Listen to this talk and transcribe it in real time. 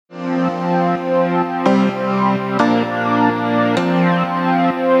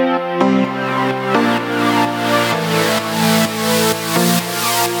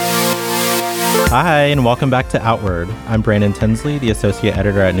Hi, and welcome back to Outward. I'm Brandon Tinsley, the associate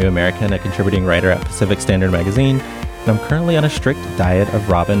editor at New American, a contributing writer at Pacific Standard Magazine, and I'm currently on a strict diet of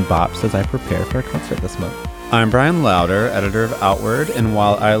Robin Bops as I prepare for a concert this month. I'm Brian Lauder, editor of Outward, and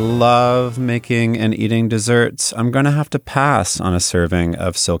while I love making and eating desserts, I'm going to have to pass on a serving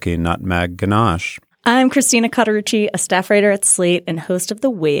of silky nutmeg ganache. I'm Christina Cauterucci, a staff writer at Slate and host of The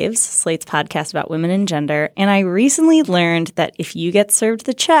Waves, Slate's podcast about women and gender. And I recently learned that if you get served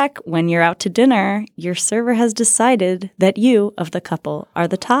the check when you're out to dinner, your server has decided that you, of the couple, are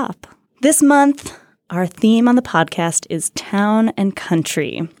the top. This month, our theme on the podcast is town and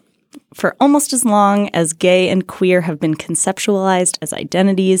country. For almost as long as gay and queer have been conceptualized as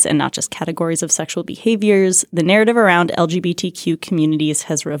identities and not just categories of sexual behaviors, the narrative around LGBTQ communities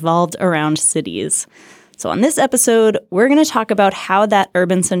has revolved around cities. So on this episode, we're going to talk about how that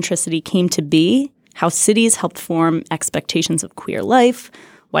urban centricity came to be, how cities helped form expectations of queer life,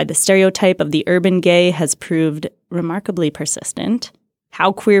 why the stereotype of the urban gay has proved remarkably persistent, how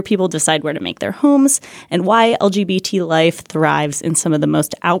queer people decide where to make their homes, and why LGBT life thrives in some of the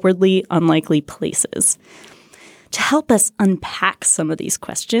most outwardly unlikely places. To help us unpack some of these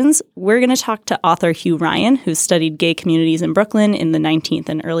questions, we're going to talk to author Hugh Ryan, who studied gay communities in Brooklyn in the 19th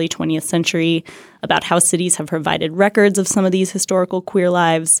and early 20th century, about how cities have provided records of some of these historical queer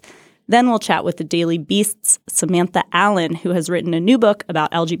lives. Then we'll chat with the Daily Beast's Samantha Allen, who has written a new book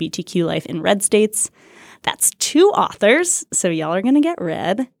about LGBTQ life in red states. That's 2 authors, so y'all are going to get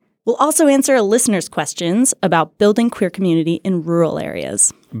read. We'll also answer a listener's questions about building queer community in rural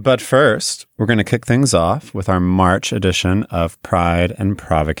areas. But first, we're going to kick things off with our March edition of Pride and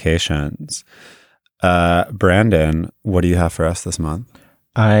Provocations. Brandon, what do you have for us this month?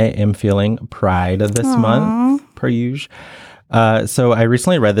 I am feeling pride this month, per usual. So I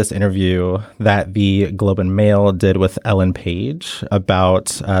recently read this interview that the Globe and Mail did with Ellen Page about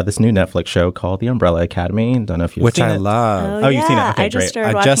this new Netflix show called The Umbrella Academy. Don't know if you've seen it. Which I love. Oh, you've seen it? Okay, I just great.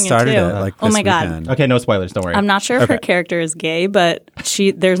 started I just started watching it too. like oh this my God. weekend. Okay, no spoilers. Don't worry. I'm not sure if her character is gay, but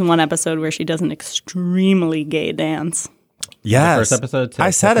there's one episode where she does an extremely gay dance. Yes. The first episode.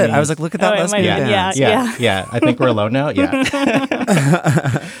 I said it. I was like, look at that lesbian dance. Yeah. I think we're alone now.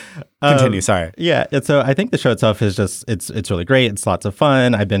 Yeah. Continue. Sorry. Yeah. And so I think the show itself is just, it's really great. It's lots of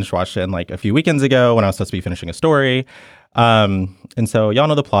fun. I binge watched it like a few weekends ago when I was supposed to be finishing a story. And so y'all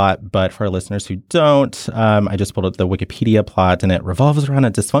know the plot, but for our listeners who don't, I just pulled up the Wikipedia plot, and it revolves around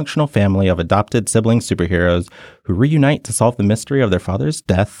a dysfunctional family of adopted sibling superheroes who reunite to solve the mystery of their father's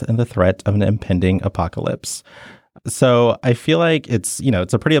death and the threat of an impending apocalypse. So I feel like it's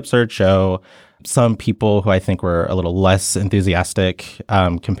a pretty absurd show. Some people who I think were a little less enthusiastic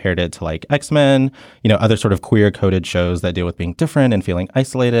compared it to like X-Men, other sort of queer coded shows that deal with being different and feeling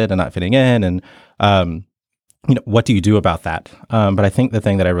isolated and not fitting in. And, what do you do about that? But I think the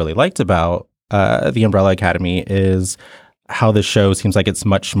thing that I really liked about The Umbrella Academy is how the show seems like it's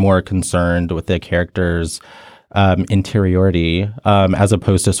much more concerned with the characters' interiority as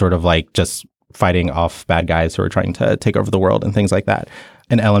opposed to sort of like just fighting off bad guys who are trying to take over the world and things like that.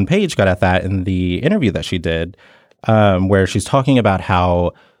 And Ellen Page got at that in the interview that she did, where she's talking about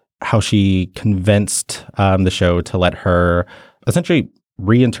how she convinced the show to let her essentially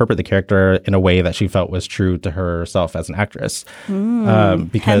reinterpret the character in a way that she felt was true to herself as an actress.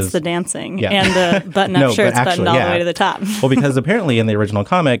 Because hence the dancing and the button-up shirts buttoned all the way to the top. Well, because apparently in the original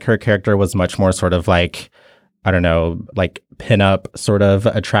comic, her character was much more sort of like, I don't know, like pin-up sort of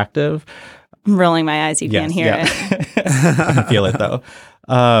attractive. I'm rolling my eyes. You can't hear it. I can feel it, though.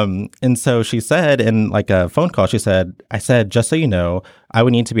 And so she said in like a phone call, I said, just so you know, I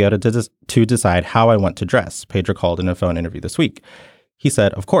would need to be able to decide how I want to dress. Page recalled in a phone interview this week. He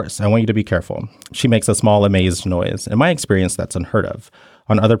said, of course, I want you to be careful. She makes a small, amazed noise. In my experience, that's unheard of.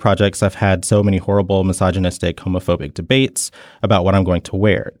 On other projects, I've had so many horrible, misogynistic, homophobic debates about what I'm going to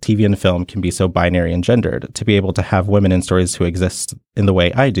wear. TV and film can be so binary and gendered. To be able to have women in stories who exist in the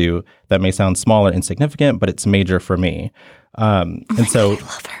way I do, that may sound small and insignificant, but it's major for me. And so, I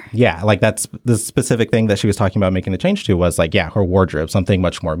love her. Yeah, like that's the specific thing that she was talking about making the change to was like, her wardrobe, something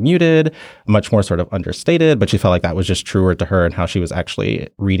much more muted, much more sort of understated, but she felt like that was just truer to her and how she was actually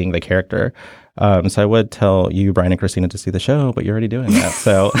reading the character. So I would tell you, Brian and Christina, to see the show, but you're already doing that.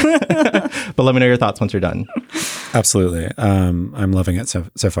 So, but let me know your thoughts once you're done. Absolutely. I'm loving it so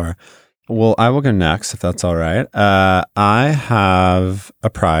far. Well, I will go next if that's all right. I have a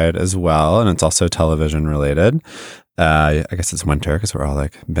Pride as well, and it's also television related. I guess it's winter because we're all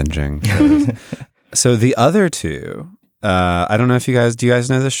like binging. So the other two, I don't know if do you guys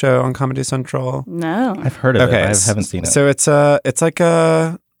know this show on Comedy Central? No. I've heard of it. I haven't seen it. So it's like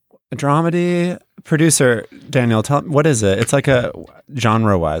a dramedy Producer Daniel, tell what is it? It's like a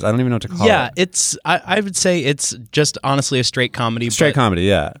genre-wise. I don't even know what to call it. Yeah, I would say it's just honestly a straight comedy. Straight comedy,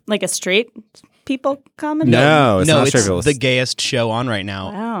 yeah. Like a straight people comedy? No, it's not straight people. It's the gayest show on right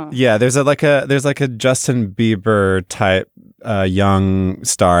now. Wow. Yeah, there's like a Justin Bieber type young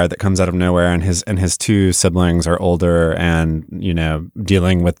star that comes out of nowhere, and his two siblings are older and, you know,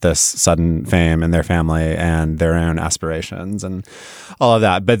 dealing with this sudden fame in their family and their own aspirations and all of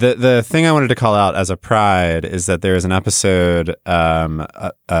that. But the thing I wanted to call out as a pride is that there is an episode,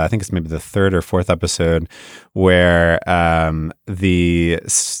 I think it's maybe the third or fourth episode, where the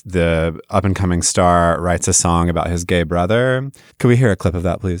up and coming star writes a song about his gay brother. Could we hear a clip of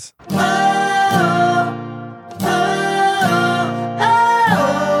that, please?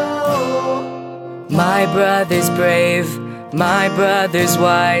 My brother's brave, my brother's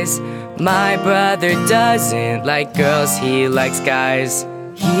wise. My brother doesn't like girls, he likes guys.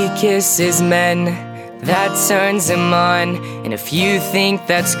 He kisses men, that turns him on. And if you think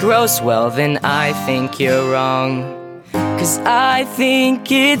that's gross, well then I think you're wrong. 'Cause I think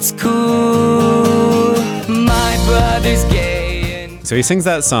it's cool. My brother's gay. So he sings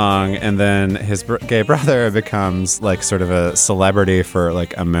that song, and then his gay brother becomes like sort of a celebrity for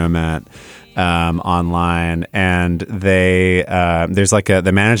like a moment online, and they there's like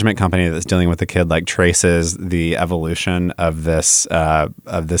the management company that's dealing with the kid like traces the evolution of this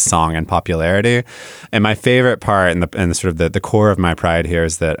song and popularity. And my favorite part and sort of the core of my pride here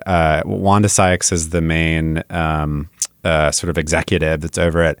is that Wanda Sykes is the main sort of executive that's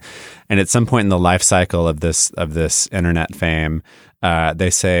over it, and at some point in the life cycle of this internet fame, they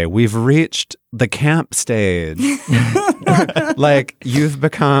say, we've reached the camp stage. Like, you've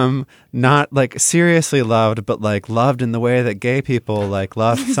become not like seriously loved, but like loved in the way that gay people like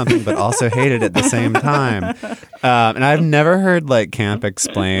love something but also hate it at the same time. And I've never heard like camp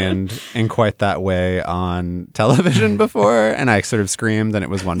explained in quite that way on television before, and I sort of screamed, and it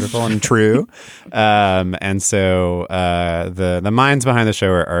was wonderful and true. And so the minds behind the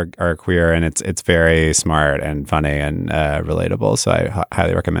show are queer, and it's very smart and funny and relatable. So I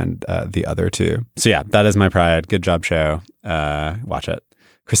highly recommend the other two. So yeah, that is my pride. Good job, show. Watch it.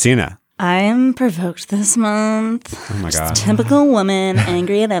 Christina. I am provoked this month. Oh my God. Just typical woman,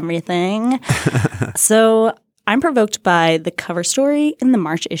 angry at everything. So I'm provoked by the cover story in the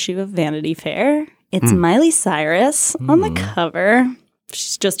March issue of Vanity Fair. It's Miley Cyrus on the cover.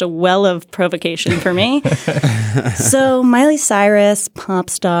 She's just a well of provocation for me. So Miley Cyrus, pop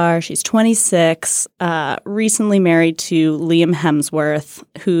star, she's 26, recently married to Liam Hemsworth,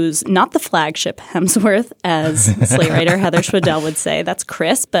 who's not the flagship Hemsworth, as Slate writer Heather Schwedel would say. That's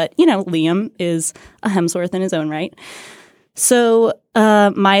Chris, but, you know, Liam is a Hemsworth in his own right. So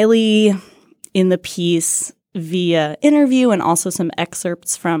Miley, in the piece via interview and also some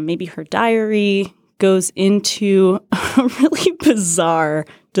excerpts from maybe her diary, goes into a really bizarre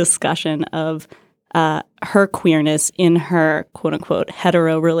discussion of her queerness in her quote-unquote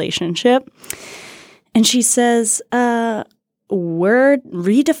hetero relationship. And she says, we're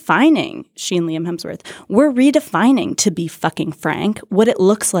redefining, she and Liam Hemsworth, we're redefining, to be fucking frank, what it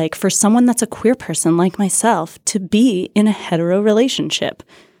looks like for someone that's a queer person like myself to be in a hetero relationship.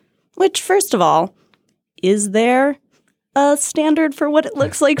 Which, first of all, is there a standard for what it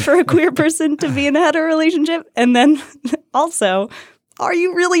looks like for a queer person to be in a hetero relationship? And then also, are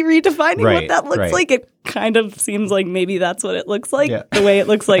you really redefining what that looks like? It kind of seems like maybe that's what it looks like, the way it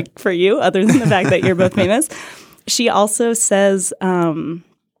looks like for you, other than the fact that you're both famous. She also says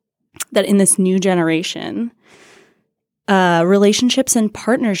that in this new generation, relationships and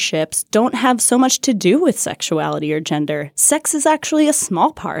partnerships don't have so much to do with sexuality or gender. Sex is actually a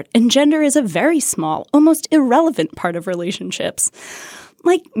small part, and gender is a very small, almost irrelevant part of relationships.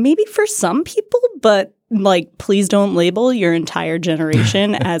 Like, maybe for some people, but like, please don't label your entire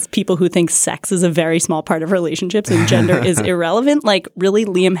generation as people who think sex is a very small part of relationships and gender is irrelevant. Like, really,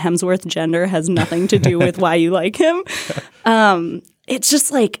 Liam Hemsworth gender has nothing to do with why you like him. It's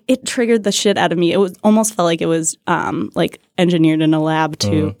just like, it triggered the shit out of me. It was almost felt like it was like engineered in a lab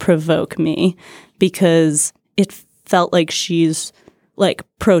to provoke me, because it felt like she's like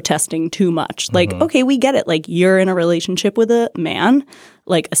protesting too much. Like, okay, we get it. Like, you're in a relationship with a man,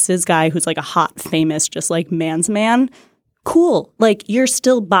 like a cis guy who's like a hot, famous, just like man's man. Cool. Like, you're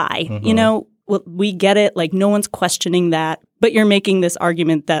still bi, you know, we get it. Like, no one's questioning that, but you're making this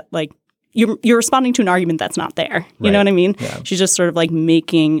argument that like, you're responding to an argument that's not there. You know what I mean? Yeah. She's just sort of like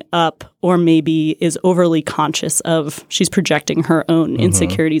making up, or maybe is overly conscious of, she's projecting her own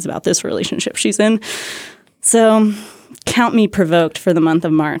insecurities about this relationship she's in. So count me provoked for the month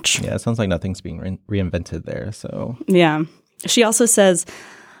of March. Yeah, it sounds like nothing's being reinvented there. So yeah. She also says,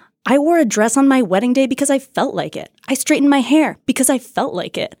 I wore a dress on my wedding day because I felt like it. I straightened my hair because I felt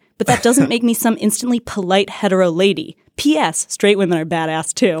like it. But that doesn't make me some instantly polite hetero lady. P.S. Straight women are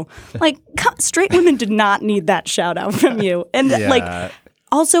badass too. Like, straight women did not need that shout out from you. And like,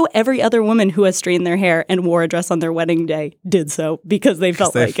 also every other woman who has straightened their hair and wore a dress on their wedding day did so because they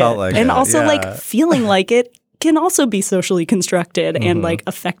felt like it. And also like feeling like it can also be socially constructed and like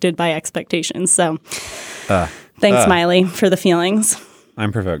affected by expectations. So thanks, Miley, for the feelings.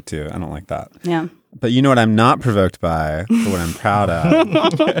 I'm provoked too. I don't like that. Yeah. But you know what I'm not provoked by, but what I'm proud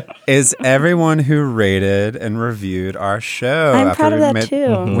of, is everyone who rated and reviewed our show. I'm proud of that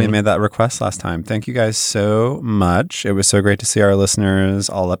too. We made that request last time. Thank you guys so much. It was so great to see our listeners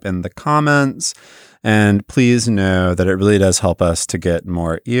all up in the comments. And please know that it really does help us to get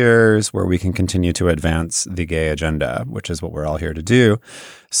more ears where we can continue to advance the gay agenda, which is what we're all here to do.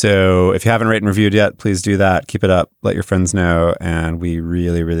 So if you haven't rated and reviewed yet, please do that. Keep it up. Let your friends know. And we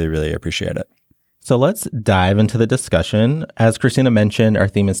really, really, really appreciate it. So let's dive into the discussion. As Christina mentioned, our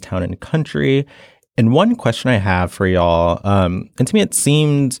theme is town and country. And one question I have for y'all, and to me it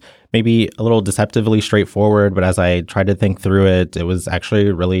seemed maybe a little deceptively straightforward, but as I tried to think through it, it was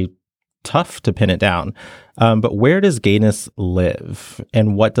actually really tough to pin it down. But where does gayness live?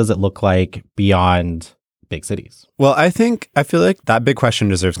 And what does it look like beyond big cities? Well, I feel like that big question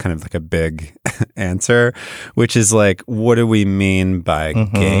deserves kind of like a big answer, which is like, what do we mean by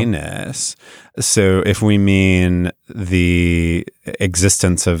gayness? So if we mean the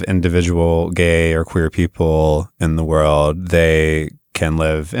existence of individual gay or queer people in the world, they can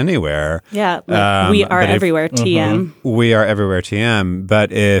live anywhere. Yeah, like we are everywhere, TM. We are everywhere, TM.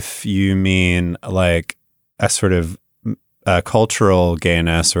 But if you mean like a sort of cultural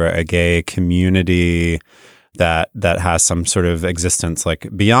gayness or a gay community that has some sort of existence like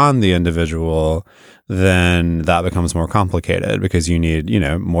beyond the individual, then that becomes more complicated because you need,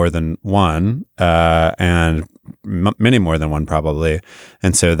 more than one and many more than one probably.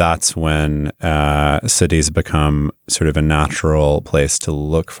 And so that's when cities become sort of a natural place to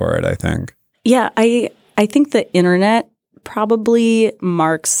look for it, I think. Yeah, I think the internet probably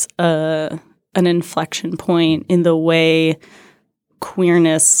marks an inflection point in the way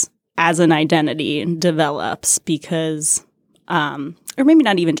queerness as an identity develops because, or maybe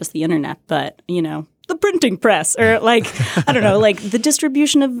not even just the internet, but, the printing press or like, I don't know, like the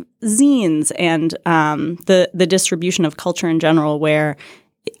distribution of zines and the distribution of culture in general, where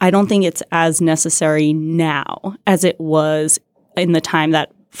I don't think it's as necessary now as it was in the time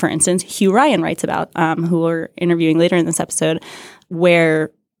that, for instance, Hugh Ryan writes about, who we're interviewing later in this episode,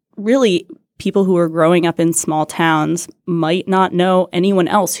 where really people who are growing up in small towns might not know anyone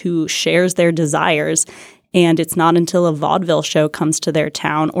else who shares their desires. And it's not until a vaudeville show comes to their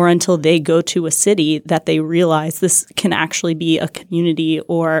town or until they go to a city that they realize this can actually be a community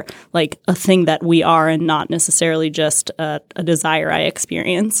or like a thing that we are and not necessarily just a desire I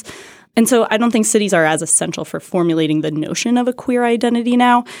experience. And so I don't think cities are as essential for formulating the notion of a queer identity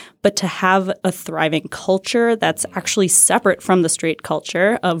now, but to have a thriving culture that's actually separate from the straight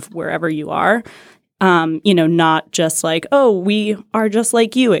culture of wherever you are, not just like, oh, we are just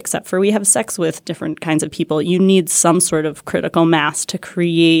like you, except for we have sex with different kinds of people. You need some sort of critical mass to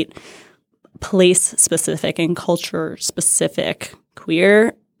create place-specific and culture-specific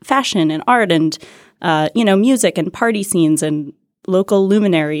queer fashion and art and, music and party scenes and local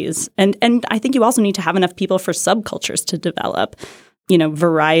luminaries. And I think you also need to have enough people for subcultures to develop.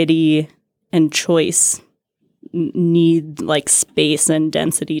 Variety and choice need like space and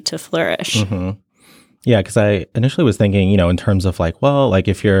density to flourish. Mm-hmm. Yeah, because I initially was thinking, in terms of like, well, like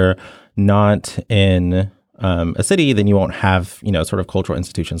if you're not in a city, then you won't have, sort of cultural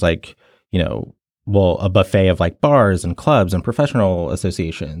institutions like, a buffet of like bars and clubs and professional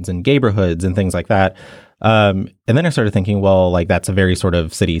associations and neighborhoods and things like that. And then I started thinking, well, like that's a very sort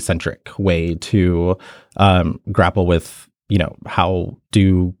of city-centric way to grapple with, how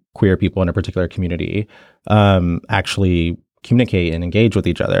do queer people in a particular community actually communicate and engage with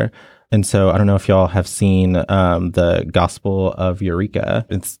each other. And so I don't know if y'all have seen the Gospel of Eureka.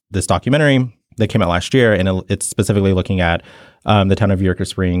 It's this documentary that came out last year, and it's specifically looking at the town of Eureka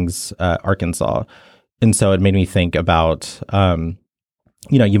Springs, Arkansas. And so it made me think about,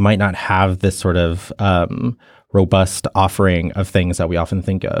 you might not have this sort of robust offering of things that we often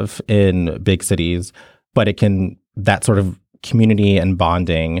think of in big cities, but that sort of community and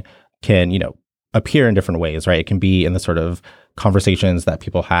bonding can, appear in different ways, right? It can be in the sort of conversations that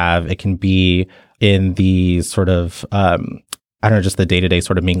people have. It can be in the sort of, just the day-to-day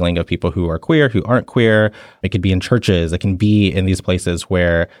sort of mingling of people who are queer, who aren't queer. It could be in churches. It can be in these places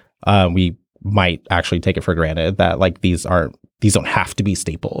where we might actually take it for granted that like these aren't these don't have to be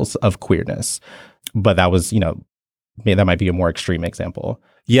staples of queerness. But that was, that might be a more extreme example.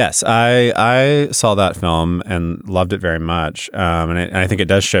 Yes, I saw that film and loved it very much, and I think it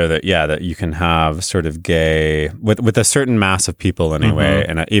does show that that you can have sort of gay with a certain mass of people anyway,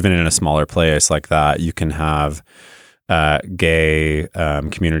 and even in a smaller place like that, you can have gay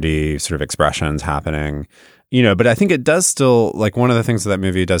community sort of expressions happening. But I think it does still, like, one of the things that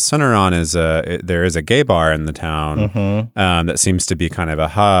movie does center on is there is a gay bar in the town that seems to be kind of a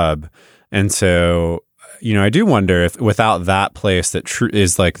hub, and so. I do wonder if without that place that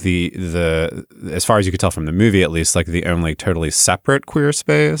is like the as far as you could tell from the movie, at least, like the only totally separate queer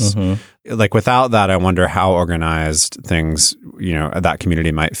space, like without that, I wonder how organized things, that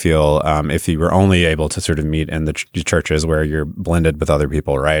community might feel if you were only able to sort of meet in the churches where you're blended with other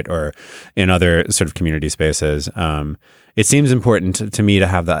people, right? Or in other sort of community spaces. It seems important to me to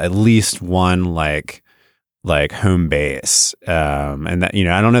have that at least one like home base, and that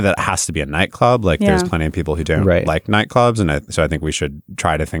I don't know that it has to be a nightclub. Like there's plenty of people who don't like nightclubs, and so I think we should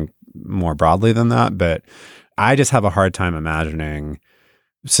try to think more broadly than that. But I just have a hard time imagining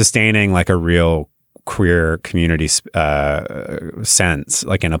sustaining like a real queer community sense,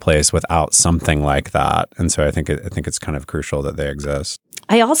 like in a place without something like that. And so I think it's kind of crucial that they exist.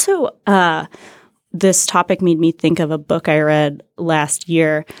 I also this topic made me think of a book I read last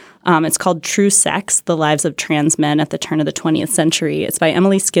year. It's called True Sex, The Lives of Trans Men at the Turn of the 20th Century. It's by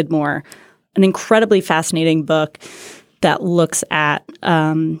Emily Skidmore, an incredibly fascinating book that looks at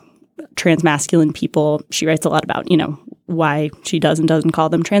transmasculine people. She writes a lot about, why she does and doesn't call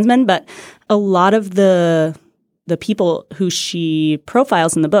them trans men. But a lot of the people who she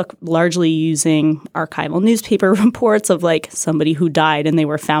profiles in the book, largely using archival newspaper reports of like somebody who died and they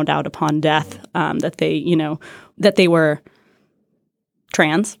were found out upon death that they were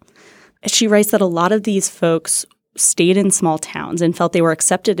trans. She writes that a lot of these folks stayed in small towns and felt they were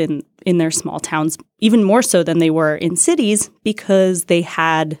accepted in their small towns even more so than they were in cities because they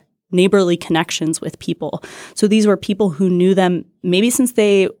had neighborly connections with people. So these were people who knew them maybe since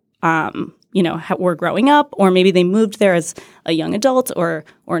they were growing up, or maybe they moved there as a young adult or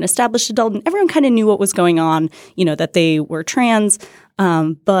an established adult, and everyone kind of knew what was going on, that they were trans,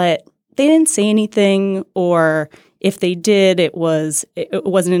 but they didn't say anything, or if they did, it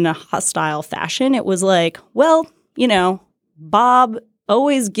wasn't in a hostile fashion. It was like, well, Bob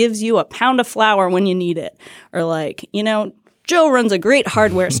always gives you a pound of flour when you need it, or like, Joe runs a great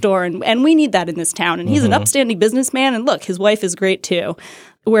hardware store, and we need that in this town, and he's an upstanding businessman, and look, his wife is great too.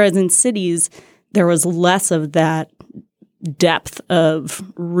 Whereas in cities, there was less of that depth of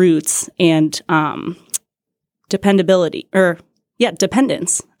roots and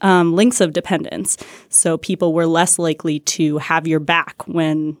dependence, links of dependence. So people were less likely to have your back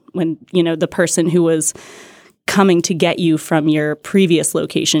when the person who was coming to get you from your previous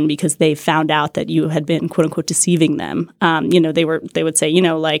location because they found out that you had been quote unquote deceiving them. They would say,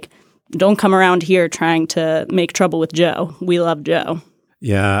 like, don't come around here trying to make trouble with Joe. We love Joe.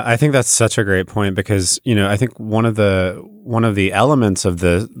 Yeah, I think that's such a great point because, I think one of the elements of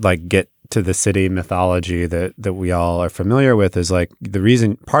the like get to the city mythology that we all are familiar with is like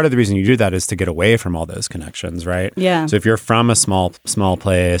part of the reason you do that is to get away from all those connections, right? Yeah. So if you're from a small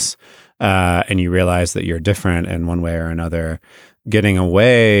place and you realize that you're different in one way or another, getting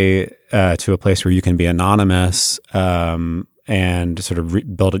away to a place where you can be anonymous and sort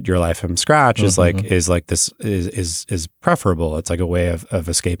of build your life from scratch is preferable. It's like a way of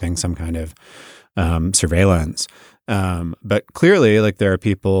escaping some kind of surveillance. But clearly, like there are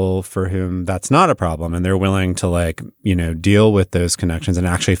people for whom that's not a problem, and they're willing to like deal with those connections and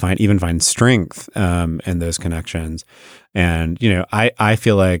actually find strength in those connections. And I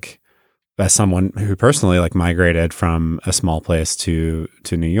feel like as someone who personally like migrated from a small place to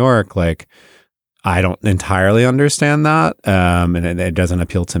New York, like I don't entirely understand that, and it doesn't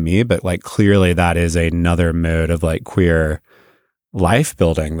appeal to me. But like clearly, that is another mode of like queer life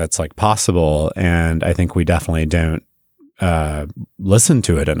building that's like possible, and I think we definitely don't listen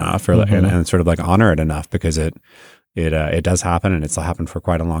to it enough, or and sort of like honor it enough because it does happen, and it's happened for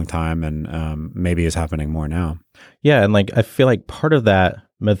quite a long time, and maybe is happening more now. Yeah, and like I feel like part of that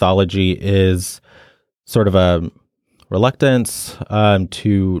mythology is sort of a reluctance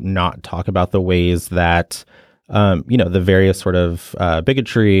to not talk about the ways that the various sort of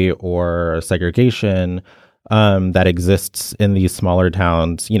bigotry or segregation that exists in these smaller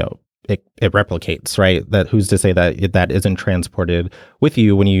towns, it replicates, right? That who's to say that that isn't transported with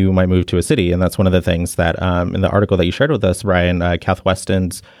you when you might move to a city? And that's one of the things that in the article that you shared with us, Ryan, Kath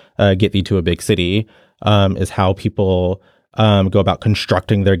Weston's Get Thee to a Big City, is how people go about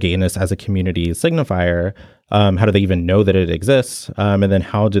constructing their gayness as a community signifier. How do they even know that it exists? And then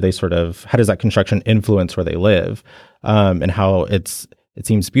how does that construction influence where they live? And how it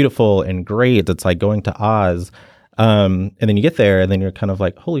seems beautiful and great. It's like going to Oz. And then you get there and then you're kind of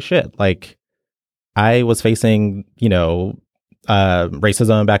like, holy shit, like I was facing,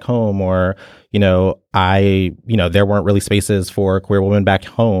 racism back home, or, there weren't really spaces for queer women back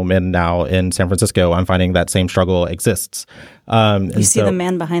home. And now in San Francisco, I'm finding that same struggle exists. You see the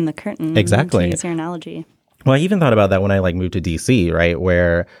man behind the curtain. Exactly. To use your analogy. Well, I even thought about that when I moved to DC, right?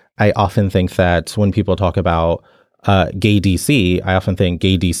 Where I often think that when people talk about gay DC, I often think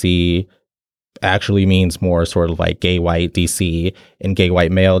gay DC actually means more sort of like gay white DC and gay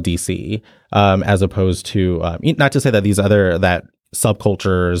white male DC, as opposed to not to say that that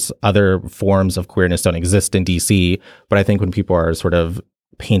subcultures, other forms of queerness don't exist in DC, but I think when people are sort of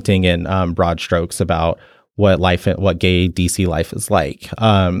painting in broad strokes about what gay DC life is like,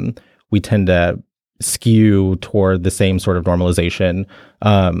 we tend to skew toward the same sort of normalization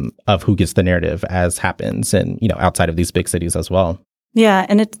of who gets the narrative as happens and outside of these big cities as well. Yeah,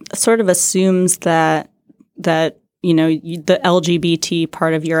 and it sort of assumes that the LGBT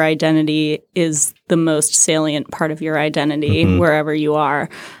part of your identity is the most salient part of your identity wherever you are.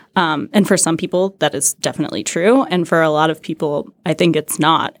 And for some people, that is definitely true. And for a lot of people, I think it's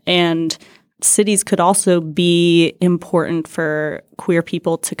not. And cities could also be important for queer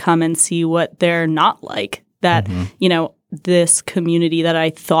people to come and see what they're not like. That, this community that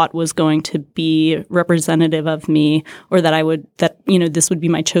I thought was going to be representative of me, or that this would be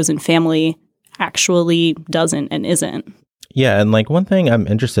my chosen family, actually doesn't and isn't. Yeah. And one thing I'm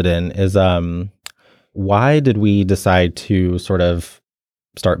interested in is why did we decide to sort of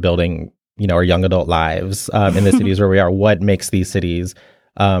start building, our young adult lives in the cities where we are? What makes these cities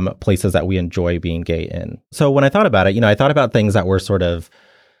places that we enjoy being gay in? So when I thought about it, I thought about things that were sort of,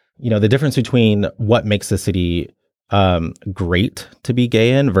 the difference between what makes a city great to be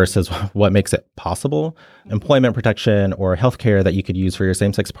gay in versus what makes it possible. Employment protection or healthcare that you could use for your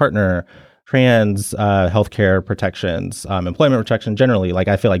same-sex partner, trans healthcare protections, employment protection generally.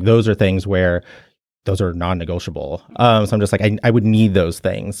 I feel like those are things where those are non-negotiable. So I'm just like, I would need those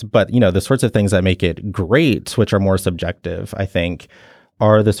things. But, the sorts of things that make it great, which are more subjective, I think,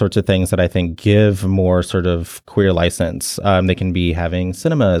 are the sorts of things that I think give more sort of queer license. They can be having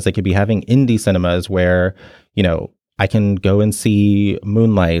cinemas. They could be having indie cinemas where, I can go and see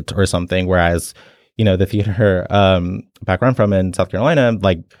Moonlight or something. Whereas, the theater back where I'm from in South Carolina,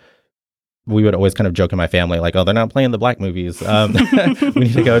 we would always kind of joke in my family, oh, they're not playing the Black movies. We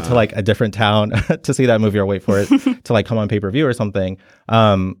need to go to a different town to see that movie or wait for it to come on pay-per-view or something.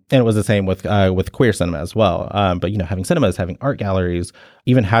 And it was the same with queer cinema as well. But, having cinemas, having art galleries,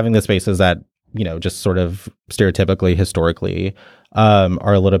 even having the spaces that, just sort of stereotypically, historically,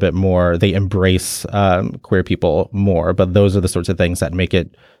 are a little bit more, they embrace queer people more. But those are the sorts of things that make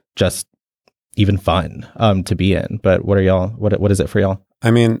it just even fun to be in. But what is it for y'all? I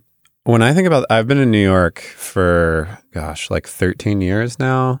mean, when I think about, I've been in New York for, 13 years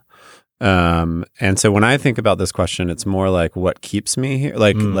now. And so when I think about this question, it's more like what keeps me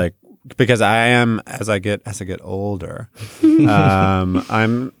here? Because I am, as I get older,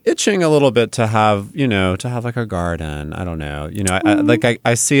 I'm itching a little bit to have a garden. I don't know.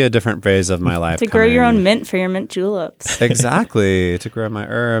 I see a different phase of my life. To grow your own mint for your mint juleps. Exactly. To grow my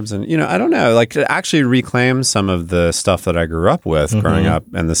herbs. And, I don't know, to actually reclaim some of the stuff that I grew up with growing up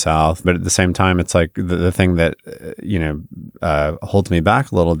in the South. But at the same time, it's the thing that, holds me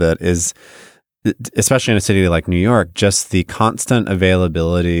back a little bit is, especially in a city like New York, just the constant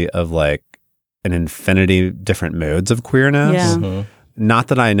availability of an infinity different modes of queerness. Yeah. Not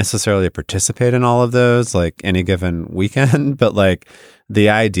that I necessarily participate in all of those any given weekend, but the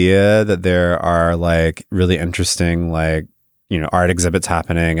idea that there are really interesting art exhibits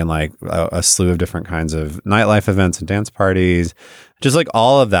happening and a slew of different kinds of nightlife events and dance parties, just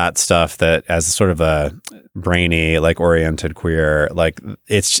all of that stuff that as sort of a brainy, oriented queer,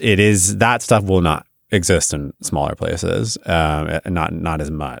 it is that stuff will not exist in smaller places, not as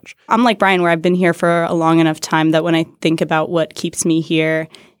much. I'm like Brian, where I've been here for a long enough time that when I think about what keeps me here,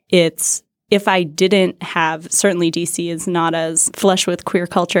 it's if I didn't have, certainly DC is not as flush with queer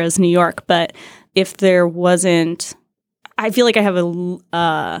culture as New York, but if there wasn't, I feel like I have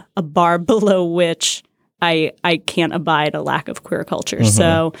a bar below which I can't abide a lack of queer culture.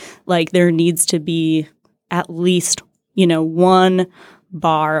 So there needs to be at least, one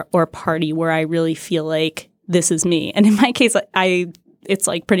bar or party where I really feel like this is me. And in my case, it's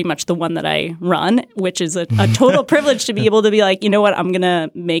pretty much the one that I run, which is a total privilege to be able to be you know what, I'm going to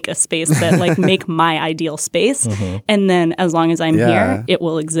make a space that make my ideal space. And then as long as I'm here, it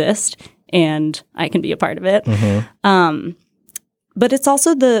will exist. and I can be a part of it. But it's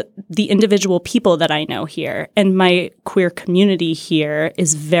also the individual people that I know here. And my queer community here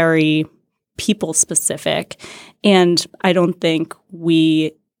is very people specific. And I don't think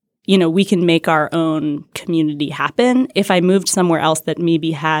we can make our own community happen. If I moved somewhere else that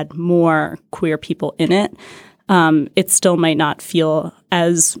maybe had more queer people in it, it still might not feel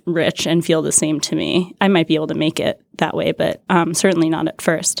as rich and feel the same to me. I might be able to make it that way, but certainly not at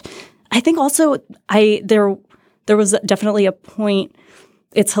first. I think also there was definitely a point.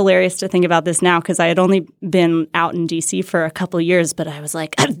 It's hilarious to think about this now because I had only been out in D.C. for a couple of years, but I was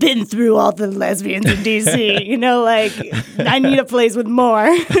like, I've been through all the lesbians in D.C., like I need a place with more.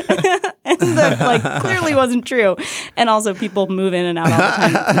 And that clearly wasn't true. And also people move in and out all the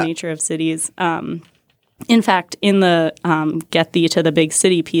time. That's the nature of cities. In fact, in the Get Thee to the Big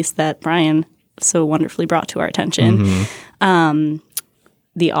City piece that Brian so wonderfully brought to our attention,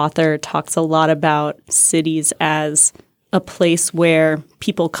 the author talks a lot about cities as a place where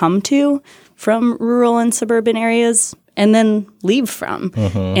people come to from rural and suburban areas and then leave from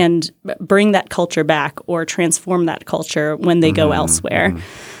and bring that culture back or transform that culture when they go elsewhere.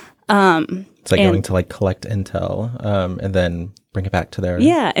 It's going to collect intel and then bring it back to their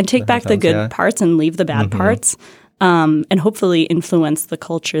and take back the good parts and leave the bad parts, and hopefully influence the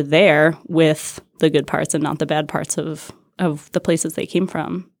culture there with the good parts and not the bad parts of the places they came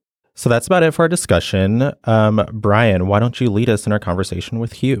from. So that's about it for our discussion. Brian, why don't you lead us in our conversation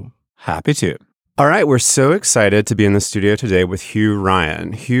with Hugh? Happy to. All right, we're so excited to be in the studio today with Hugh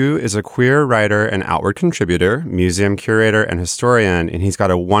Ryan. Hugh is a queer writer and outward contributor, museum curator, and historian, and he's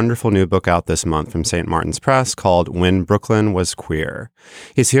got a wonderful new book out this month from St. Martin's Press called When Brooklyn Was Queer.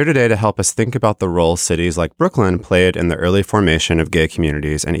 He's here today to help us think about the role cities like Brooklyn played in the early formation of gay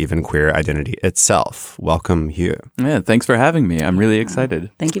communities and even queer identity itself. Welcome, Hugh. Yeah, thanks for having me. I'm really excited.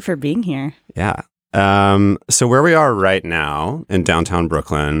 Thank you for being here. Yeah. So where we are right now in downtown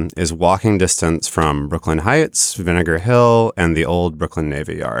Brooklyn is walking distance from Brooklyn Heights, Vinegar Hill, and the old Brooklyn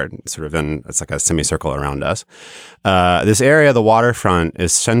Navy Yard. It's like a semicircle around us. This area, the waterfront,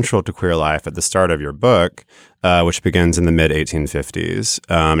 is central to queer life at the start of your book, which begins in the mid-1850s.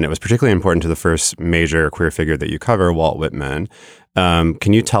 And it was particularly important to the first major queer figure that you cover, Walt Whitman.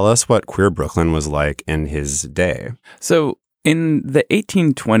 Can you tell us what queer Brooklyn was like in his day? So in the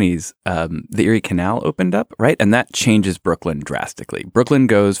 1820s, the Erie Canal opened up, right? And that changes Brooklyn drastically. Brooklyn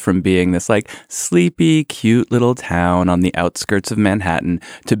goes from being this sleepy, cute little town on the outskirts of Manhattan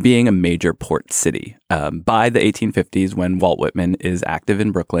to being a major port city. By the 1850s, when Walt Whitman is active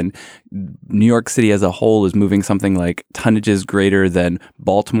in Brooklyn, New York City as a whole is moving something like tonnages greater than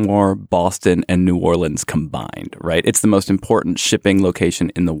Baltimore, Boston, and New Orleans combined, right? It's the most important shipping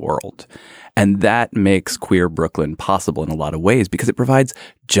location in the world. And that makes queer Brooklyn possible in a lot of ways because it provides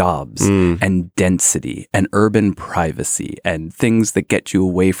jobs and density and urban privacy and things that get you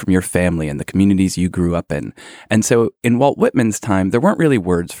away from your family and the communities you grew up in. And so in Walt Whitman's time, there weren't really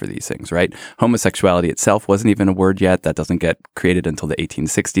words for these things, right? Homosexuality itself wasn't even a word yet. That doesn't get created until the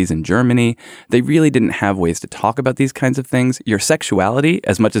 1860s in Germany. They really didn't have ways to talk about these kinds of things. Your sexuality,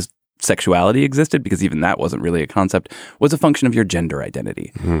 as much as sexuality existed, because even that wasn't really a concept, was a function of your gender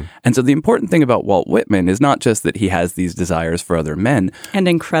identity. And so the important thing about Walt Whitman is not just that he has these desires for other men. And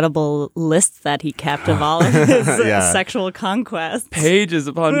incredible lists that he kept of all of his sexual conquests. Pages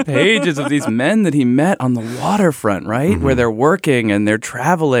upon pages of these men that he met on the waterfront, right? Where they're working and they're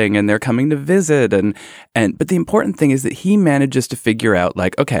traveling and they're coming to visit. But the important thing is that he manages to figure out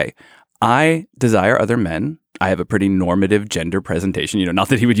okay, I desire other men. I have a pretty normative gender presentation, not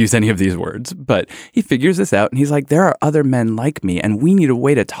that he would use any of these words, but he figures this out and he's like, there are other men like me and we need a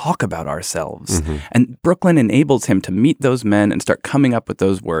way to talk about ourselves. And Brooklyn enables him to meet those men and start coming up with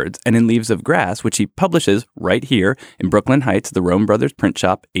those words. And in Leaves of Grass, which he publishes right here in Brooklyn Heights, the Rome Brothers print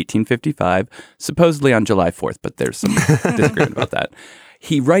shop, 1855, supposedly on July 4th, but there's some disagreement about that.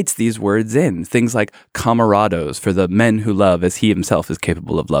 He writes these words in, things like camarados for the men who love as he himself is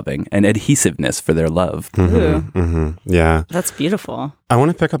capable of loving, and adhesiveness for their love. Yeah. That's beautiful. I want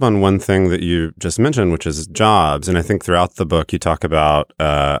to pick up on one thing that you just mentioned, which is jobs. And I think throughout the book, you talk about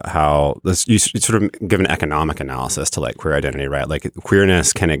how you sort of give an economic analysis to queer identity, right?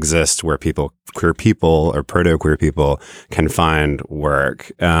 Queerness can exist where queer people or proto-queer people can find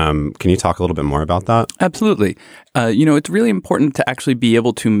work. Can you talk a little bit more about that? Absolutely. It's really important to actually be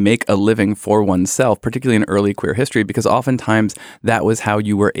able to make a living for oneself, particularly in early queer history, because oftentimes that was how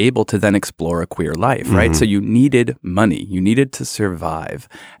you were able to then explore a queer life, right? So you needed money. You needed to survive.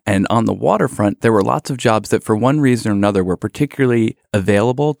 And on the waterfront, there were lots of jobs that for one reason or another were particularly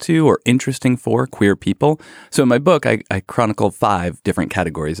available to or interesting for queer people. So in my book, I chronicle 5 different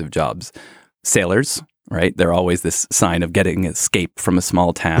categories of jobs. Sailors. Right? They're always this sign of getting escape from a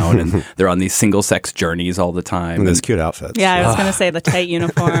small town, and they're on these single-sex journeys all the time. And those cute outfits. Yeah, I was going to say the tight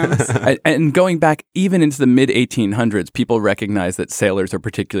uniforms. And going back even into the mid-1800s, people recognize that sailors are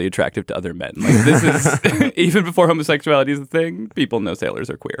particularly attractive to other men. Like this is, even before homosexuality is a thing, people know sailors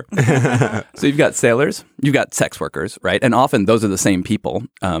are queer. So you've got sailors, you've got sex workers, right? And often those are the same people,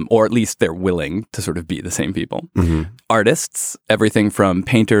 or at least they're willing to sort of be the same people. Artists, everything from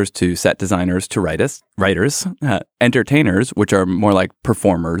painters to set designers to writers, entertainers, which are more like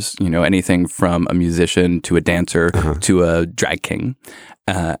performers, anything from a musician to a dancer to a drag king,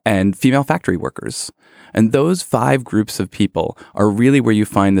 and female factory workers. And those 5 groups of people are really where you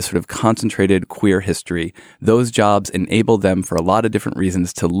find this sort of concentrated queer history. Those jobs enable them for a lot of different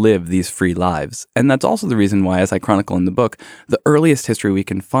reasons to live these free lives. And that's also the reason why, as I chronicle in the book, the earliest history we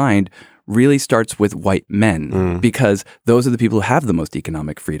can find really starts with white men, because those are the people who have the most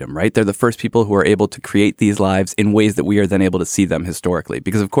economic freedom, right? They're the first people who are able to create these lives in ways that we are then able to see them historically.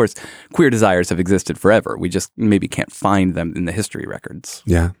 Because, of course, queer desires have existed forever. We just maybe can't find them in the history records.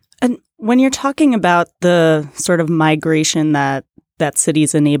 Yeah. And when you're talking about the sort of migration that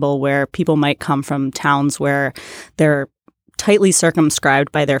cities enable, where people might come from towns where they're tightly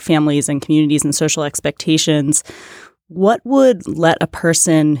circumscribed by their families and communities and social expectations, what would let a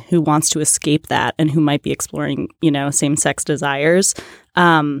person who wants to escape that and who might be exploring, same-sex desires,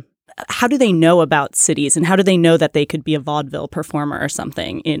 how do they know about cities, and how do they know that they could be a vaudeville performer or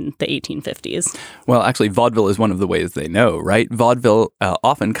something in the 1850s? Well, actually, vaudeville is one of the ways they know, right? Vaudeville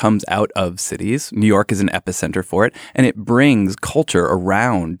often comes out of cities. New York is an epicenter for it, and it brings culture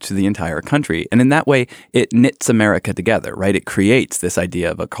around to the entire country. And in that way, it knits America together, right? It creates this idea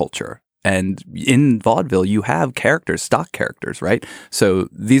of a culture. And in vaudeville, you have characters, stock characters, right? So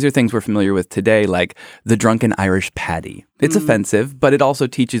these are things we're familiar with today, like the drunken Irish Paddy. It's offensive, but it also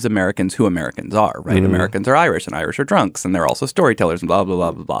teaches Americans who Americans are, right? Americans are Irish, and Irish are drunks, and they're also storytellers, and blah, blah,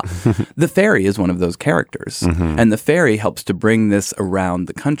 blah, blah, blah. The fairy is one of those characters, and the fairy helps to bring this around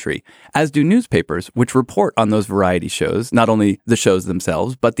the country, as do newspapers, which report on those variety shows, not only the shows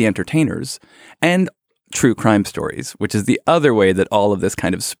themselves, but the entertainers, and true crime stories, which is the other way that all of this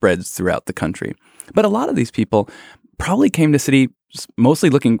kind of spreads throughout the country. But a lot of these people probably came to city mostly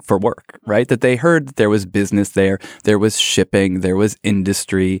looking for work, right? That they heard that there was business there was shipping, there was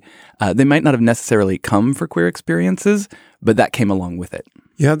industry. They might not have necessarily come for queer experiences, but that came along with it.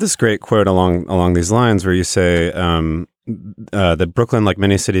 You have this great quote along these lines where you say that Brooklyn, like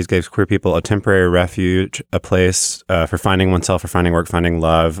many cities, gave queer people a temporary refuge, a place for finding oneself, for finding work, finding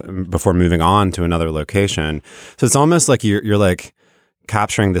love before moving on to another location. So it's almost like you're like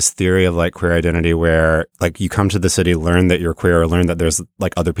capturing this theory of like queer identity where like you come to the city, learn that you're queer, or learn that there's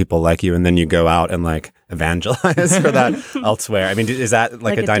like other people like you, and then you go out and like evangelize for that elsewhere. I mean, is that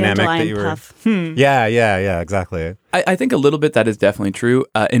like a dynamic that you were? Yeah, exactly. I think a little bit that is definitely true.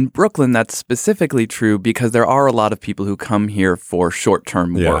 In Brooklyn, that's specifically true because there are a lot of people who come here for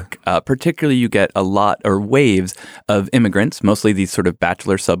short-term work. Particularly, you get a lot or waves of immigrants, mostly these sort of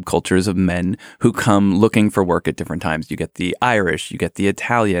bachelor subcultures of men who come looking for work at different times. You get the Irish, you get the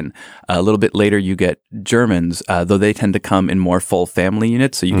Italian. A little bit later, you get Germans, though they tend to come in more full family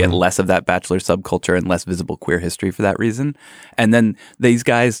units. So you get less of that bachelor subculture and less visible queer history for that reason. And then these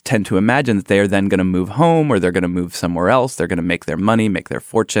guys tend to imagine that they are then going to move home or they're going to move somewhere else. They're going to make their money, make their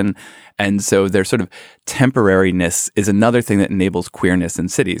fortune. And so their sort of temporariness is another thing that enables queerness in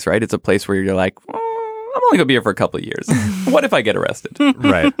cities, right? It's a place where you're like, I'm only going to be here for a couple of years. What if I get arrested?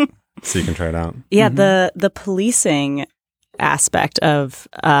 Right. So you can try it out. Yeah, the policing aspect of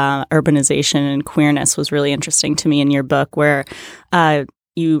urbanization and queerness was really interesting to me in your book, where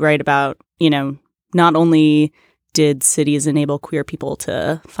you write about, not only did cities enable queer people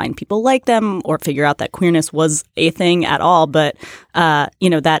to find people like them or figure out that queerness was a thing at all, but,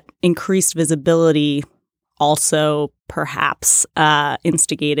 that increased visibility also perhaps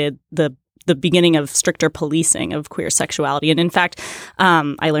instigated the beginning of stricter policing of queer sexuality. And in fact,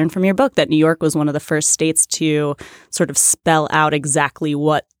 I learned from your book that New York was one of the first states to sort of spell out exactly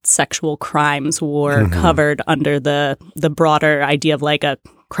what sexual crimes were covered under the broader idea of like a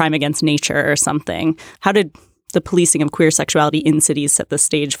crime against nature or something. How did the policing of queer sexuality in cities set the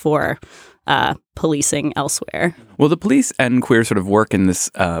stage for policing elsewhere. Well, the police and queer sort of work in this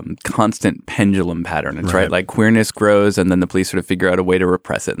constant pendulum pattern. It's right. Like queerness grows and then the police sort of figure out a way to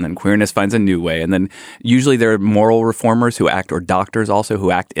repress it. And then queerness finds a new way. And then usually there are moral reformers who act, or doctors also,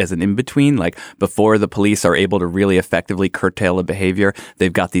 who act as an in-between. Like before the police are able to really effectively curtail a behavior,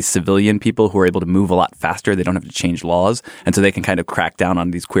 they've got these civilian people who are able to move a lot faster. They don't have to change laws. And so they can kind of crack down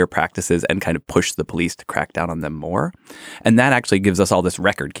on these queer practices and kind of push the police to crack down on them more. And that actually gives us all this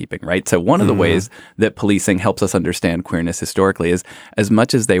record keeping, right? So one of the ways that policing helps us understand queerness historically is, as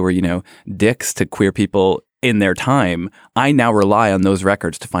much as they were, dicks to queer people in their time, I now rely on those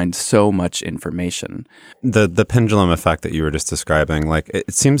records to find so much information. The pendulum effect that you were just describing, like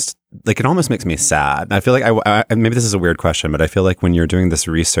it seems like it almost makes me sad. I feel like I maybe this is a weird question, but I feel like when you're doing this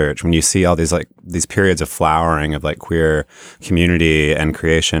research, when you see all these these periods of flowering of like queer community and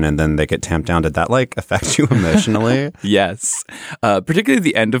creation, and then they get tamped down, did that like affect you emotionally? Yes. Particularly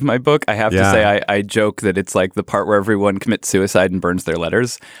the end of my book, I have to say I joke that it's like the part where everyone commits suicide and burns their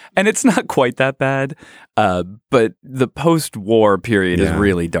letters. And it's not quite that bad. But the post-war period is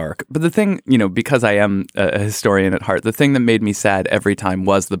really dark. But the thing, because I am a historian at heart, the thing that made me sad every time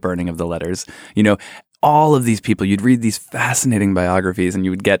was the burning of the letters. All of these people, you'd read these fascinating biographies and you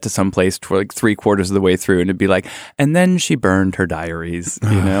would get to some place for like 3/4 of the way through and it'd be like, and then she burned her diaries,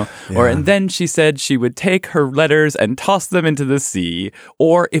 or and then she said she would take her letters and toss them into the sea.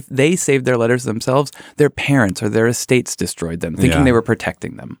 Or if they saved their letters themselves, their parents or their estates destroyed them, thinking they were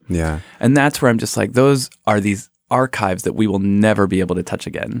protecting them. Yeah. And that's where I'm just like, those are these archives that we will never be able to touch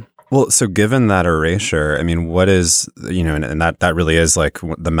again. Well, so given that erasure, I mean, what is, and that really is like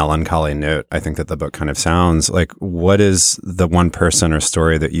the melancholy note, I think that the book kind of sounds like, what is the one person or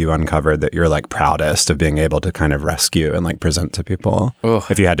story that you uncovered that you're like proudest of being able to kind of rescue and like present to people? Ugh.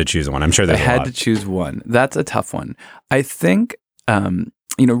 If you had to choose one, I'm sure there's a lot. I had to choose one. That's a tough one. I think,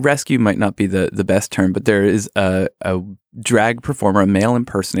 rescue might not be the best term, but there is a drag performer, a male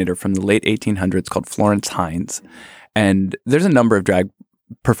impersonator from the late 1800s called Florence Hines. And there's a number of drag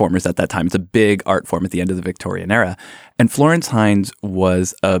performers at that time. It's a big art form at the end of the Victorian era. And Florence Hines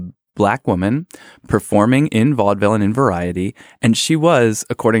was a Black woman performing in vaudeville and in variety. And she was,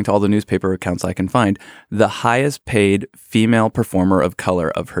 according to all the newspaper accounts I can find, the highest paid female performer of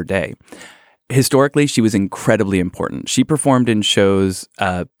color of her day. Historically, she was incredibly important. She performed in shows,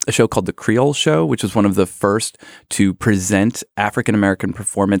 a show called The Creole Show, which was one of the first to present African-American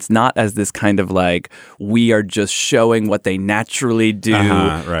performance, not as this kind of like, we are just showing what they naturally do,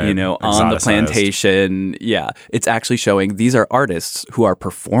 on the plantation. Yeah, it's actually showing these are artists who are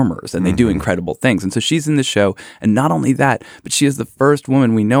performers and they do incredible things. And so she's in the show. And not only that, but she is the first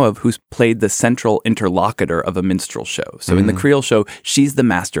woman we know of who's played the central interlocutor of a minstrel show. So in The Creole Show, she's the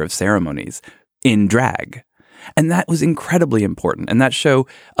master of ceremonies in drag. And that was incredibly important. And that show,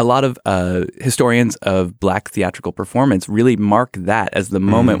 a lot of historians of Black theatrical performance really mark that as the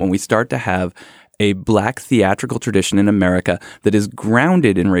moment when we start to have a Black theatrical tradition in America that is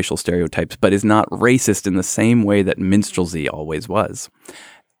grounded in racial stereotypes, but is not racist in the same way that minstrelsy always was.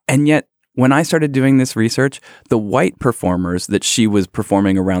 And yet, when I started doing this research, the white performers that she was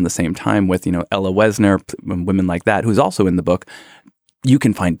performing around the same time with, Ella Wesner, women like that, who's also in the book, you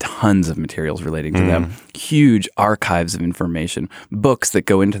can find tons of materials relating to them, huge archives of information, books that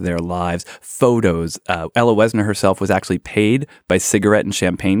go into their lives, photos. Ella Wesner herself was actually paid by cigarette and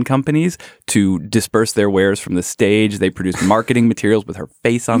champagne companies to disperse their wares from the stage. They produced marketing materials with her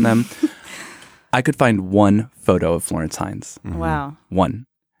face on them. I could find one photo of Florence Hines. Wow. One.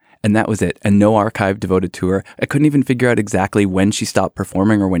 And that was it. And no archive devoted to her. I couldn't even figure out exactly when she stopped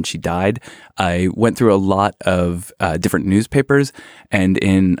performing or when she died. I went through a lot of different newspapers. And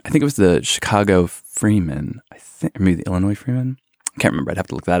I think it was the Chicago Freeman, or maybe the Illinois Freeman. I can't remember. I'd have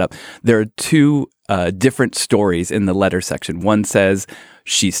to look that up. There are two different stories in the letter section. One says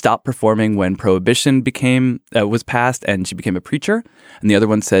she stopped performing when Prohibition was passed and she became a preacher. And the other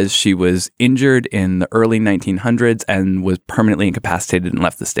one says she was injured in the early 1900s and was permanently incapacitated and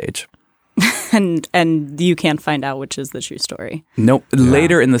left the stage. And you can't find out which is the true story. Nope. Yeah.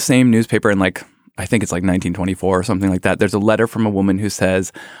 Later in the same newspaper, in I think it's 1924 or something like that, there's a letter from a woman who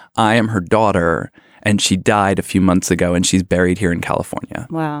says, I am her daughter and she died a few months ago and she's buried here in California.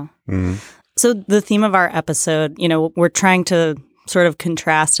 Wow. So the theme of our episode, we're trying to sort of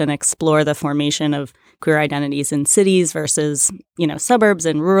contrast and explore the formation of queer identities in cities versus, suburbs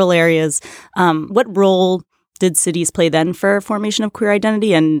and rural areas. What role did cities play then for formation of queer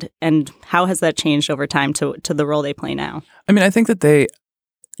identity, and how has that changed over time to the role they play now? I mean, I think that they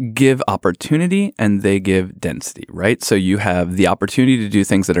give opportunity and they give density, right? So you have the opportunity to do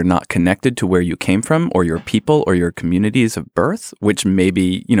things that are not connected to where you came from or your people or your communities of birth, which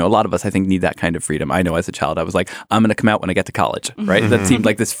maybe, a lot of us, I think, need that kind of freedom. I know as a child, I was like, I'm going to come out when I get to college, right? That seemed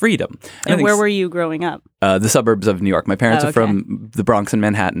like this freedom. And where were you growing up? The suburbs of New York. My parents are from the Bronx and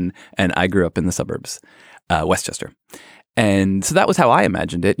Manhattan, and I grew up in the suburbs, Westchester. And so that was how I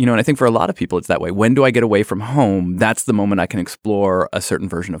imagined it, and I think for a lot of people it's that way. When do I get away from home? That's the moment I can explore a certain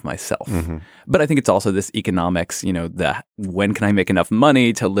version of myself. But I think it's also this economics, when can I make enough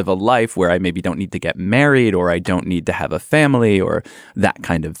money to live a life where I maybe don't need to get married or I don't need to have a family or that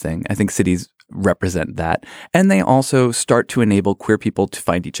kind of thing. I think cities represent that. And they also start to enable queer people to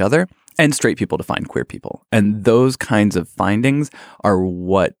find each other and straight people to find queer people. And those kinds of findings are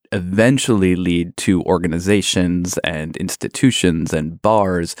what eventually lead to organizations and institutions and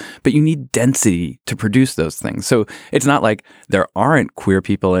bars, but you need density to produce those things. So it's not like there aren't queer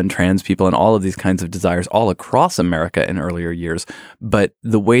people and trans people and all of these kinds of desires all across America in earlier years, but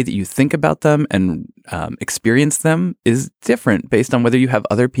the way that you think about them and experience them is different based on whether you have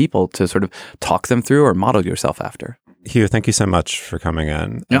other people to sort of talk them through or model yourself after. Hugh, thank you so much for coming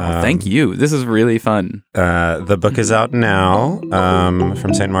in. No, thank you. This is really fun. The book is out now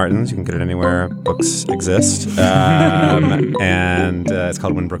from St. Martin's. You can get it anywhere books exist. And it's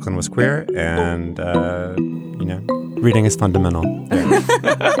called When Brooklyn Was Queer. And, reading is fundamental.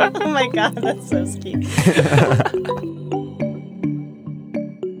 Oh my God, that's so sweet.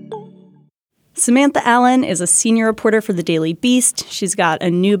 Samantha Allen is a senior reporter for The Daily Beast. She's got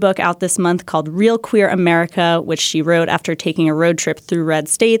a new book out this month called Real Queer America, which she wrote after taking a road trip through red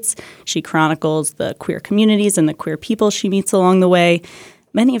states. She chronicles the queer communities and the queer people she meets along the way,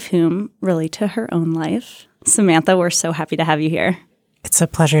 many of whom relate to her own life. Samantha, we're so happy to have you here. It's a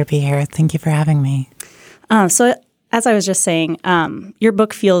pleasure to be here. Thank you for having me. So as I was just saying, your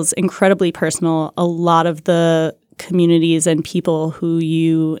book feels incredibly personal. A lot of the communities and people who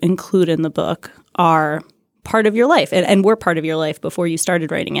you include in the book are part of your life and were part of your life before you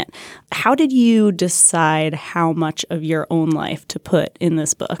started writing it. How did you decide how much of your own life to put in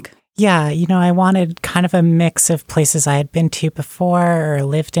this book? Yeah, I wanted kind of a mix of places I had been to before or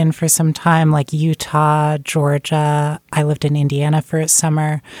lived in for some time, like Utah, Georgia. I lived in Indiana for a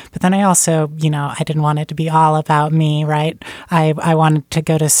summer. But then I also, I didn't want it to be all about me, right? I wanted to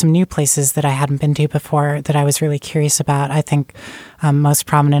go to some new places that I hadn't been to before that I was really curious about. I think most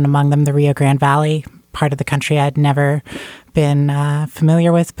prominent among them, the Rio Grande Valley, part of the country I'd never been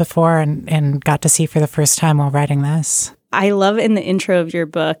familiar with before and got to see for the first time while writing this. I love in the intro of your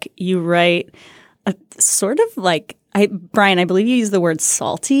book, you write a sort of like, Brian, I believe you used the word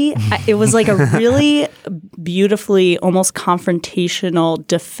salty. It was like a really beautifully, almost confrontational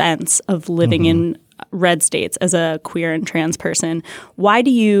defense of living in red states as a queer and trans person. Why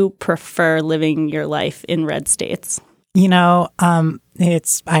do you prefer living your life in red states?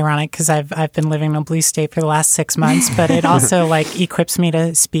 It's ironic because I've been living in a blue state for the last 6 months, but it also equips me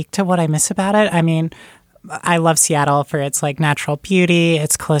to speak to what I miss about it. I mean, I love Seattle for its natural beauty.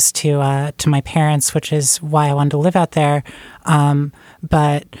 It's close to my parents, which is why I wanted to live out there.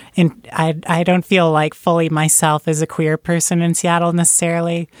 But I don't feel fully myself as a queer person in Seattle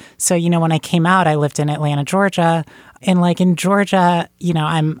necessarily. So when I came out, I lived in Atlanta, Georgia. And in Georgia,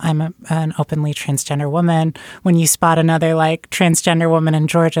 I'm an openly transgender woman. When you spot another transgender woman in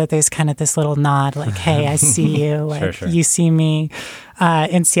Georgia, there's kind of this little nod, hey, I see you, Sure. You see me.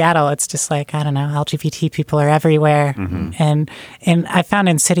 In Seattle, it's just I don't know, LGBT people are everywhere. And I found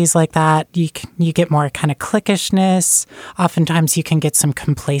in cities like that, you get more kind of cliquishness. Oftentimes you can get some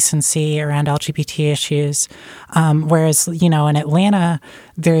complacency around LGBT issues. Whereas, in Atlanta,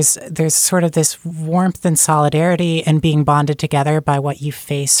 there's sort of this warmth and solidarity and being bonded together by what you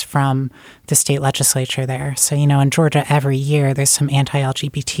face from the state legislature there. So, in Georgia, every year there's some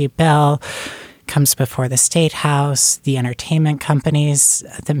anti-LGBT bill comes before the State House. The entertainment companies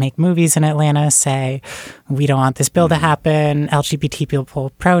that make movies in Atlanta say, we don't want this bill to happen. LGBT people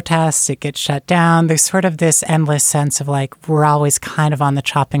protest. It gets shut down. There's sort of this endless sense of we're always kind of on the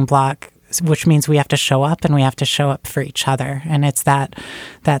chopping block, which means we have to show up and we have to show up for each other. And it's that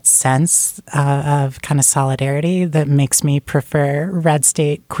sense of kind of solidarity that makes me prefer red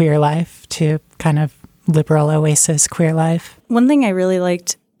state queer life to kind of liberal oasis queer life. One thing I really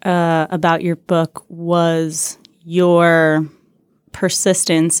liked about your book was your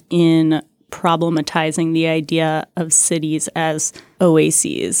persistence in problematizing the idea of cities as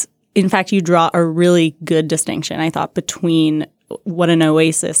oases. In fact, you draw a really good distinction, I thought, between what an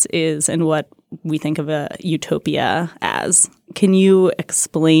oasis is and what we think of a utopia as. Can you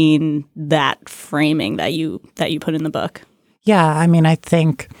explain that framing that you put in the book? Yeah, I mean, I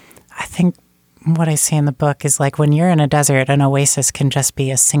think what I say in the book is like when you're in a desert, an oasis can just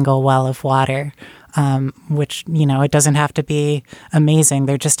be a single well of water, which, it doesn't have to be amazing.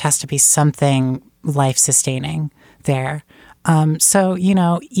 There just has to be something life-sustaining there. So,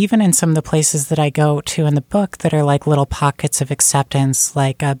 even in some of the places that I go to in the book that are like little pockets of acceptance,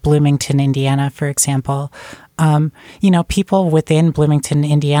 like Bloomington, Indiana, for example, people within Bloomington,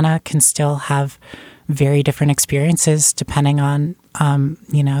 Indiana can still have very different experiences depending on,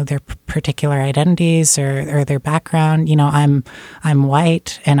 their particular identities or their background. I'm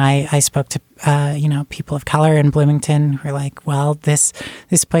white, and I spoke to, people of color in Bloomington who are like, well, this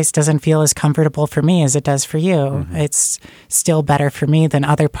place doesn't feel as comfortable for me as it does for you. Mm-hmm. It's still better for me than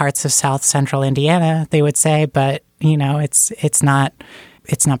other parts of South Central Indiana, they would say, but, it's not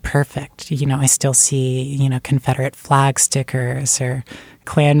perfect. I still see, Confederate flag stickers or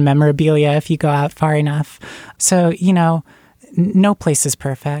Klan memorabilia if you go out far enough. So, no place is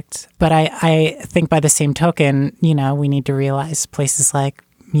perfect. But I think by the same token, we need to realize places like,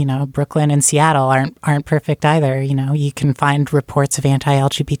 Brooklyn and Seattle aren't perfect either. You can find reports of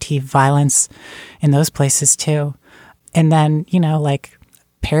anti-LGBT violence in those places too. And then, like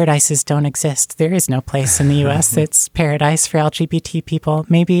paradises don't exist. There is no place in the U.S. that's paradise for LGBT people.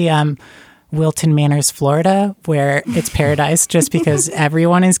 Maybe Wilton Manors, Florida, where it's paradise just because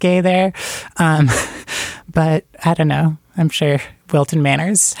everyone is gay there. But I don't know. I'm sure Wilton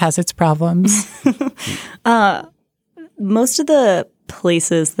Manors has its problems. Most of the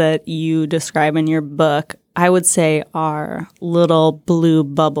places that you describe in your book, I would say, are little blue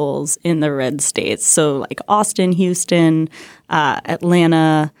bubbles in the red states. So like Austin, Houston,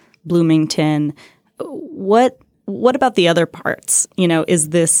 Atlanta, Bloomington. What about the other parts? Is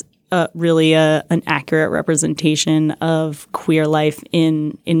this really an accurate representation of queer life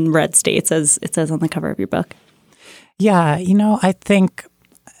in red states, as it says on the cover of your book? Yeah, I think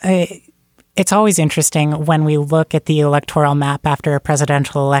it's always interesting when we look at the electoral map after a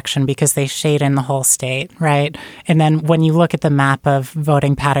presidential election because they shade in the whole state, right? And then when you look at the map of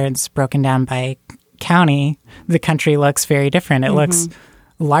voting patterns broken down by county, the country looks very different. It looks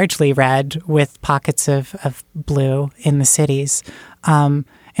largely red with pockets of blue in the cities.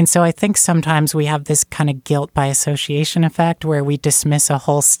 And so I think sometimes we have this kind of guilt by association effect where we dismiss a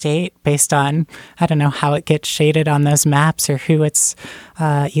whole state based on, I don't know, how it gets shaded on those maps or who its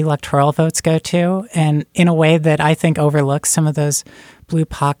electoral votes go to. And in a way that I think overlooks some of those blue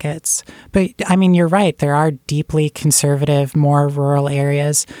pockets. But I mean, you're right. There are deeply conservative, more rural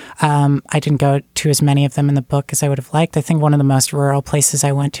areas. I didn't go to as many of them in the book as I would have liked. I think one of the most rural places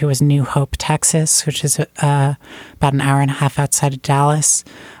I went to was New Hope, Texas, which is about an hour and a half outside of Dallas,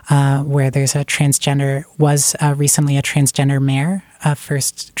 where there's was recently a transgender mayor,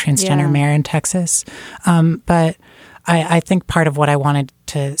 first transgender mayor in Texas. But I think part of what I wanted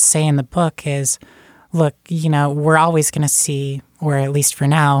to say in the book is, look, we're always going to see, or at least for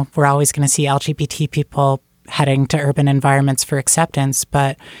now, we're always going to see LGBT people heading to urban environments for acceptance.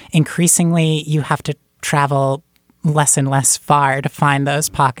 But increasingly, you have to travel less and less far to find those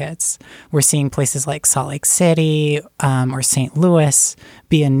pockets. We're seeing places like Salt Lake City or St. Louis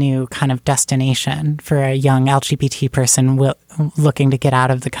be a new kind of destination for a young LGBT person looking to get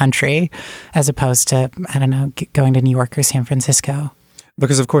out of the country, as opposed to, I don't know, going to New York or San Francisco.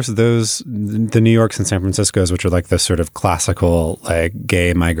 Because, of course, the New Yorks and San Franciscos, which are like the sort of classical like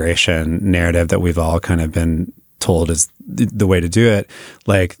gay migration narrative that we've all kind of been told is the way to do it,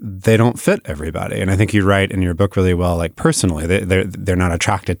 like they don't fit everybody. And I think you write in your book really well, like personally, they're not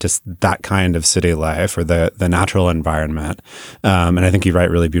attracted to that kind of city life or the natural environment. And I think you write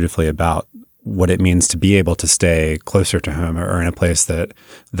really beautifully about what it means to be able to stay closer to home or in a place that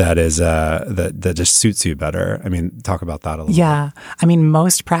just suits you better. I mean, talk about that a little. Yeah. I mean,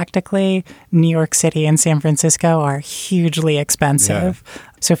 most practically, New York City and San Francisco are hugely expensive. Yeah.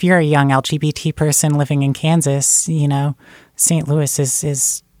 So if you're a young LGBT person living in Kansas, St. Louis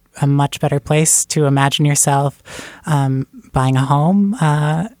is a much better place to imagine yourself buying a home,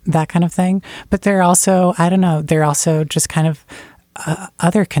 that kind of thing. But they're also, they're also just kind of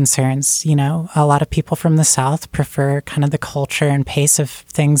other concerns. A lot of people from the South prefer kind of the culture and pace of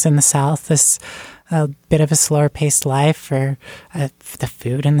things in the South, this a bit of a slower paced life, or the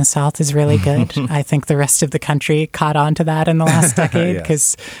food in the South is really good. I think the rest of the country caught on to that in the last decade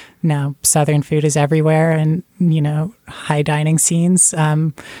because now Southern food is everywhere and, high dining scenes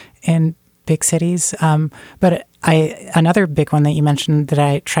in big cities. But another big one that you mentioned that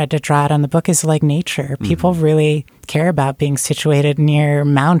I tried to draw out on the book is like nature. People really care about being situated near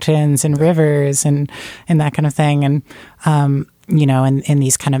mountains and rivers and that kind of thing. And, in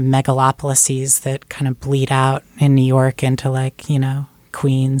these kind of megalopolises that kind of bleed out in New York into like,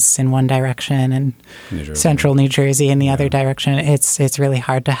 Queens in one direction and central New Jersey in the other direction. It's really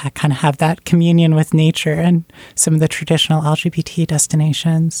hard to kind of have that communion with nature and some of the traditional LGBT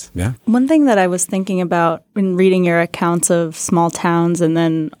destinations. Yeah. One thing that I was thinking about in reading your accounts of small towns and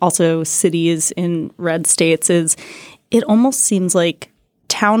then also cities in red states is it almost seems like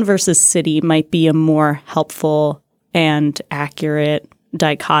town versus city might be a more helpful and accurate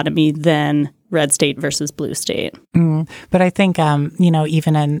dichotomy than red state versus blue state. But I think,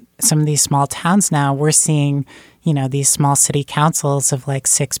 even in some of these small towns now, we're seeing, these small city councils of like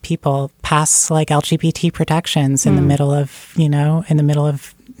 6 people pass like LGBT protections in the middle of, in the middle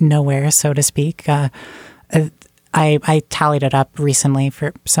of nowhere, so to speak. I tallied it up recently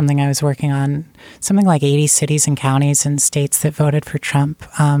for something I was working on. Something like 80 cities and counties and states that voted for Trump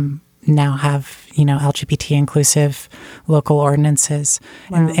now have, LGBT inclusive local ordinances.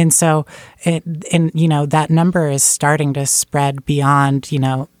 Wow. And so that number is starting to spread beyond,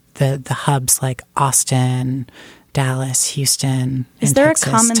 the hubs like Austin, Dallas, Houston, Is and there Texas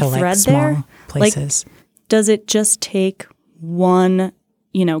a common to like thread small there? places. Does it just take one,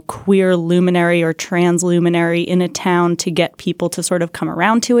 queer luminary or trans luminary in a town to get people to sort of come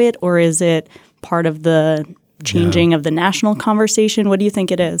around to it? Or is it part of the changing of the national conversation? What do you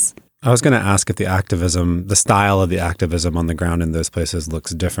think it is? I was going to ask if the style of the activism on the ground in those places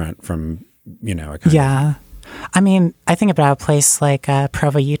looks different from, Yeah. I mean, I think about a place like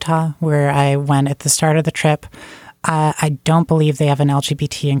Provo, Utah, where I went at the start of the trip. I don't believe they have an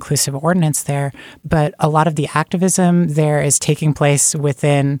LGBT inclusive ordinance there, but a lot of the activism there is taking place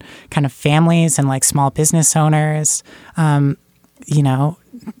within kind of families and like small business owners,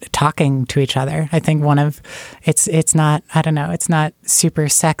 talking to each other. I think it's not super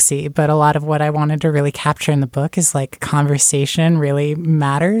sexy, but a lot of what I wanted to really capture in the book is like conversation really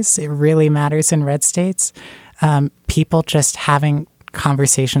matters. It really matters in red states. People just having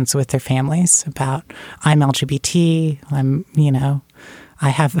conversations with their families about, I'm LGBT, I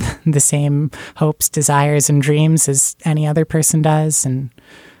have the same hopes, desires, and dreams as any other person does, and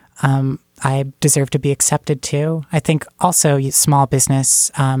I deserve to be accepted too. I think also small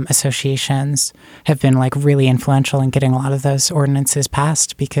business associations have been like really influential in getting a lot of those ordinances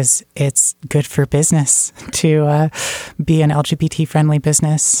passed because it's good for business to be an LGBT friendly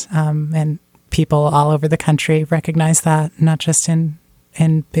business, and people all over the country recognize that, not just in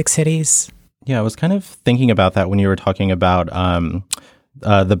big cities. Yeah, I was kind of thinking about that when you were talking about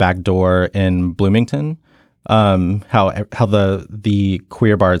the back door in Bloomington. How the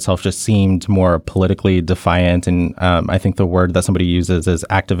queer bar itself just seemed more politically defiant, and I think the word that somebody uses is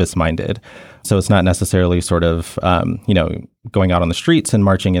activist minded. So it's not necessarily sort of going out on the streets and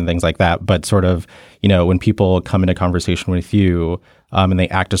marching and things like that, but sort of when people come into conversation with you and they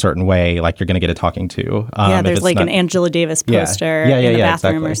act a certain way, like you're going to get a talking to. There's like an Angela Davis poster in the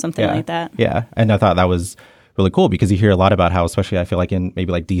bathroom or something like that. Yeah, and I thought that was really cool because you hear a lot about how, especially I feel like in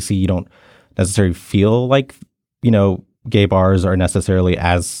maybe like DC, you don't necessarily feel like, gay bars are necessarily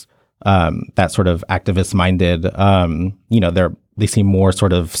as that sort of activist minded. They seem more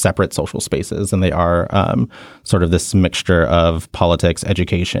sort of separate social spaces, and they are sort of this mixture of politics,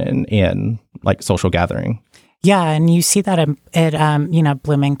 education, and like social gathering. Yeah, and you see that at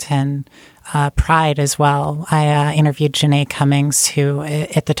Bloomington Pride as well. I interviewed Janae Cummings, who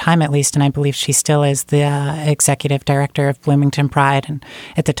at the time at least, and I believe she still is, the executive director of Bloomington Pride. And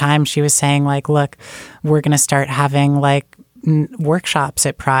at the time she was saying like, look, we're going to start having like workshops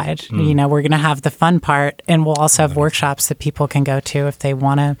at Pride. We're going to have the fun part, and we'll also have workshops that people can go to if they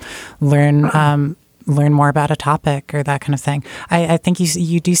want to learn more about a topic or that kind of thing. I think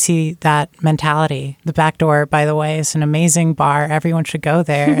you do see that mentality. The Back Door, by the way, is an amazing bar. Everyone should go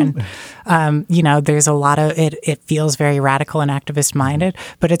there. And, there's a lot of it. It feels very radical and activist minded,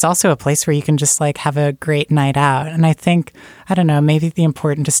 but it's also a place where you can just like have a great night out. And I think, maybe the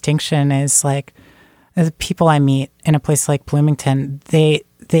important distinction is like the people I meet in a place like Bloomington,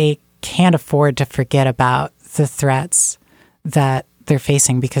 they can't afford to forget about the threats that they're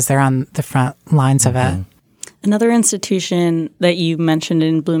facing because they're on the front lines of it. Another institution that you mentioned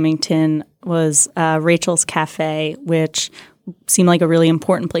in Bloomington was Rachel's Cafe, which seemed like a really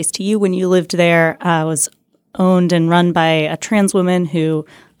important place to you when you lived there. Was owned and run by a trans woman who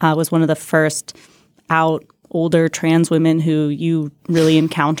was one of the first out older trans women who you really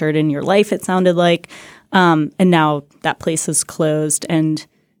encountered in your life, it sounded like. And now that place is closed, and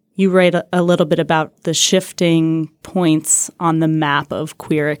you write a little bit about the shifting points on the map of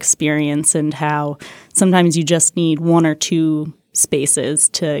queer experience and how sometimes you just need one or two spaces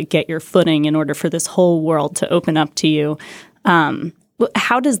to get your footing in order for this whole world to open up to you.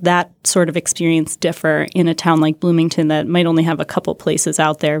 How does that sort of experience differ in a town like Bloomington that might only have a couple places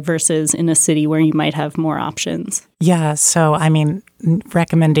out there versus in a city where you might have more options? Yeah. So, I mean,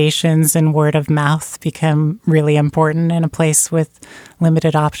 recommendations and word of mouth become really important in a place with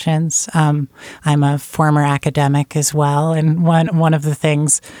limited options. I'm a former academic as well. And one of the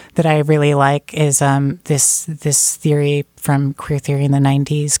things that I really like is this theory from queer theory in the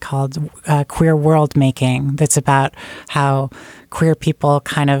 90s called queer world making, that's about how queer people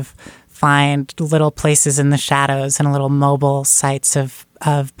kind of find little places in the shadows and little mobile sites of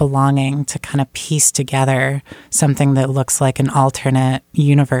belonging to kind of piece together something that looks like an alternate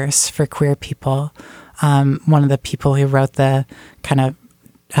universe for queer people. One of the people who wrote the kind of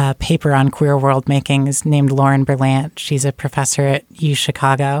paper on queer world making is named Lauren Berlant. She's a professor at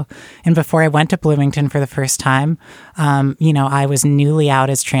UChicago. And before I went to Bloomington for the first time, I was newly out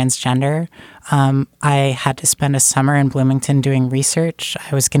as transgender. I had to spend a summer in Bloomington doing research.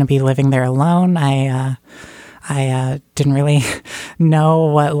 I was going to be living there alone. I didn't really know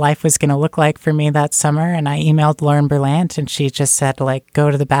what life was going to look like for me that summer. And I emailed Lauren Berlant and she just said,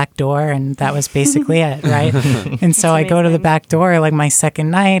 go to the back door. And that was basically it, right? And so I go to the back door my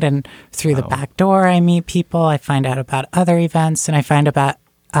second night, and through the back door I meet people. I find out about other events, and I find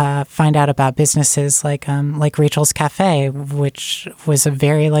out about businesses like Rachel's Cafe, which was a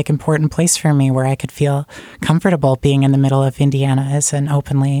very important place for me where I could feel comfortable being in the middle of Indiana as an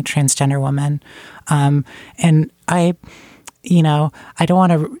openly transgender woman. And I don't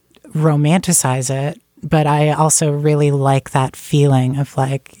want to romanticize it, but I also really like that feeling of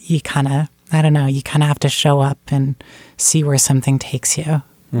you kind of have to show up and see where something takes you.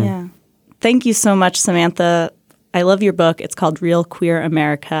 Yeah. Thank you so much, Samantha. I love your book. It's called Real Queer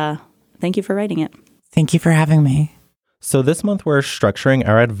America. Thank you for writing it. Thank you for having me. So this month, we're structuring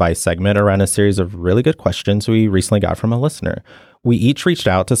our advice segment around a series of really good questions we recently got from a listener. We each reached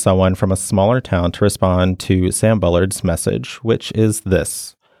out to someone from a smaller town to respond to Sam Bullard's message, which is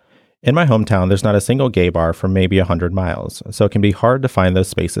this. In my hometown, there's not a single gay bar for maybe 100 miles, so it can be hard to find those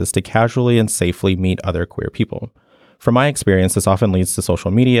spaces to casually and safely meet other queer people. From my experience, this often leads to social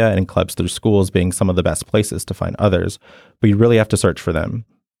media and clubs through schools being some of the best places to find others, but you really have to search for them.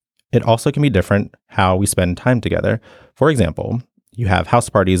 It also can be different how we spend time together. For example, you have house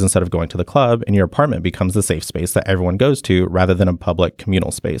parties instead of going to the club, and your apartment becomes the safe space that everyone goes to rather than a public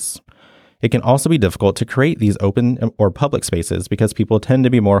communal space. It can also be difficult to create these open or public spaces because people tend to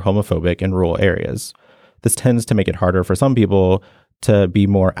be more homophobic in rural areas. This tends to make it harder for some people to be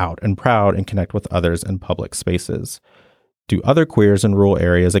more out and proud and connect with others in public spaces. Do other queers in rural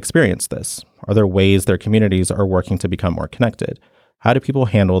areas experience this? Are there ways their communities are working to become more connected? How do people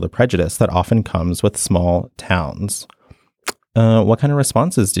handle the prejudice that often comes with small towns? What kind of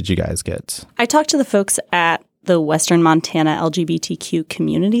responses did you guys get? I talked to the folks at the Western Montana LGBTQ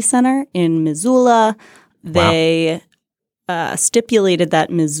Community Center in Missoula. They stipulated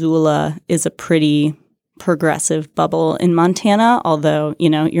that Missoula is a pretty progressive bubble in Montana, although,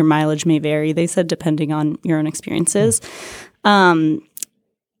 your mileage may vary, they said, depending on your own experiences. And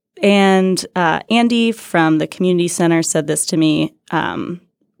Andy from the community center said this to me.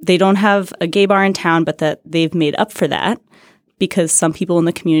 They don't have a gay bar in town, but that they've made up for that because some people in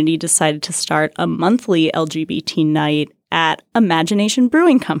the community decided to start a monthly LGBT night at Imagination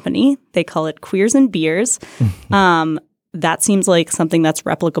Brewing Company. They call it Queers and Beers. That seems like something that's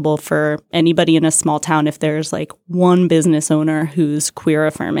replicable for anybody in a small town if there's one business owner who's queer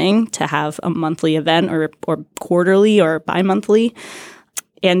affirming to have a monthly event or quarterly or bi-monthly.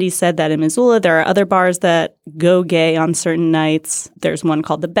 Andy said that in Missoula, there are other bars that go gay on certain nights. There's one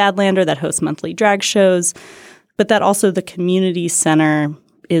called the Badlander that hosts monthly drag shows, but that also the community center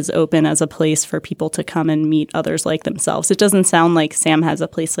is open as a place for people to come and meet others like themselves. It doesn't sound like Sam has a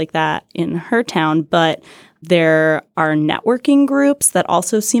place like that in her town, but there are networking groups that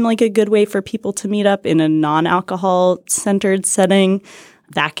also seem like a good way for people to meet up in a non-alcohol centered setting.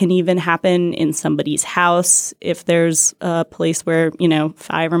 That can even happen in somebody's house if there's a place where,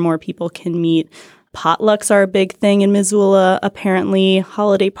 5 or more people can meet. Potlucks are a big thing in Missoula, apparently.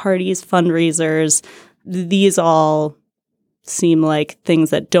 Holiday parties, fundraisers. These all seem like things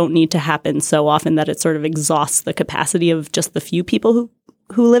that don't need to happen so often that it sort of exhausts the capacity of just the few people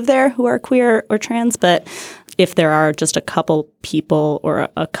who live there who are queer or trans. But if there are just a couple people or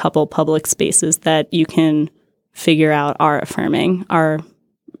a couple public spaces that you can figure out are affirming, are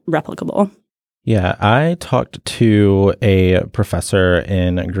replicable. Yeah, I talked to a professor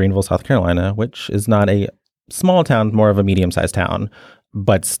in Greenville, South Carolina, which is not a small town, more of a medium-sized town,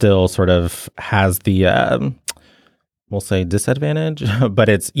 but still sort of has the, we'll say disadvantage, but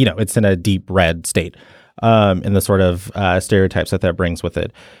it's, it's in a deep red state. and the sort of stereotypes that brings with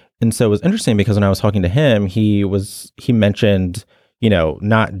it. And so it was interesting because when I was talking to him, he mentioned,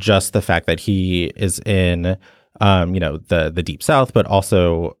 not just the fact that he is in, the Deep South, but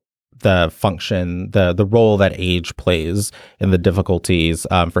also the function, the role that age plays in the difficulties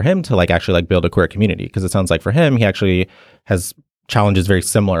for him to actually build a queer community. Because it sounds like for him, he actually has challenges very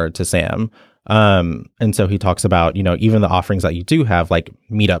similar to Sam. And so he talks about, even the offerings that you do have, like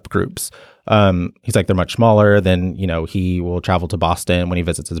meetup groups. He's like, they're much smaller than, he will travel to Boston when he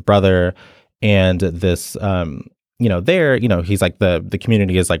visits his brother. And this, there, he's like, the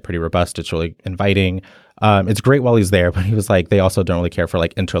community is pretty robust. It's really inviting. It's great while he's there, but he was like, they also don't really care for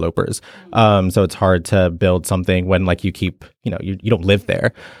interlopers. So it's hard to build something when you keep, you don't live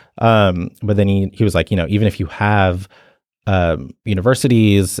there. But then he was like, even if you have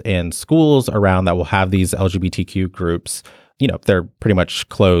universities and schools around that will have these LGBTQ groups, they're pretty much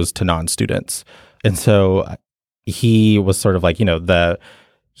closed to non-students. And so he was sort of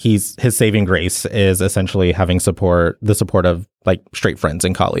his saving grace is essentially having the support of straight friends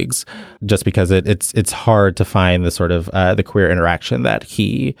and colleagues, just because it's hard to find the sort of the queer interaction that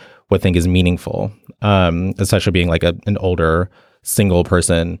he would think is meaningful, especially being an older single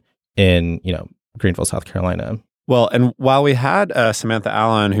person in Greenville, South Carolina. Well, and while we had Samantha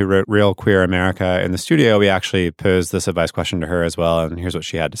Allen, who wrote Real Queer America, in the studio, we actually posed this advice question to her as well, and here's what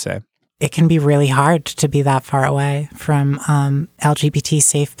she had to say. It can be really hard to be that far away from LGBT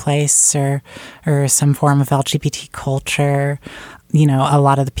safe place or some form of LGBT culture. A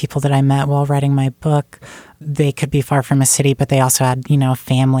lot of the people that I met while writing my book, they could be far from a city, but they also had,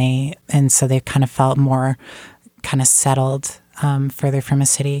 family. And so they kind of felt more kind of settled further from a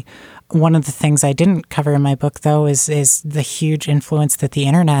city. One of the things I didn't cover in my book, though, is the huge influence that the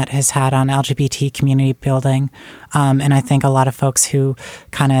internet has had on LGBT community building. And I think a lot of folks who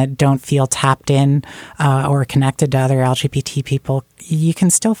kind of don't feel tapped in or connected to other LGBT people, you can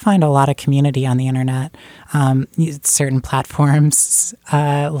still find a lot of community on the internet. Certain platforms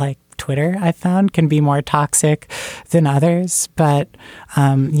like Twitter, I found, can be more toxic than others. But,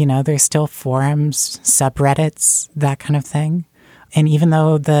 there's still forums, subreddits, that kind of thing. And even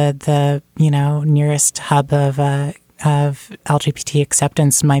though the nearest hub of LGBT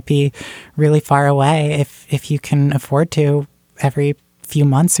acceptance might be really far away, if you can afford to, every few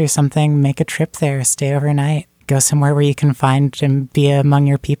months or something, make a trip there, stay overnight, go somewhere where you can find and be among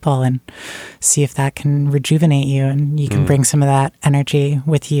your people and see if that can rejuvenate you and you can bring some of that energy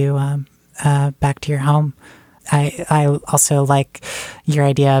with you back to your home. I also like your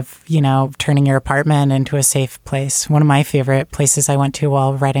idea of, turning your apartment into a safe place. One of my favorite places I went to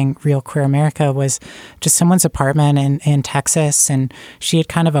while writing Real Queer America was just someone's apartment in Texas. And she had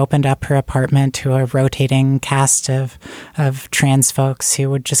kind of opened up her apartment to a rotating cast of trans folks who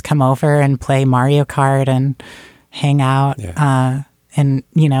would just come over and play Mario Kart and hang out. Yeah. And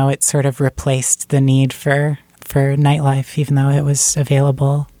it sort of replaced the need for nightlife, even though it was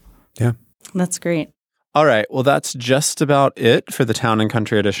available. Yeah. That's great. All right. Well, that's just about it for the Town and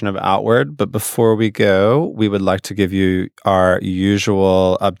Country edition of Outward. But before we go, we would like to give you our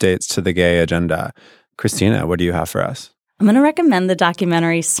usual updates to the gay agenda. Christina, what do you have for us? I'm going to recommend the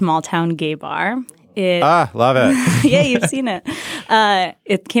documentary Small Town Gay Bar. Love it. Yeah, you've seen it.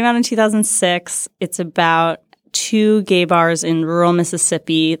 It came out in 2006. It's about 2 gay bars in rural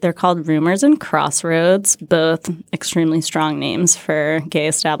Mississippi. They're called Rumors and Crossroads, both extremely strong names for gay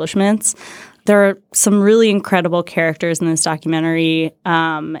establishments. There are some really incredible characters in this documentary.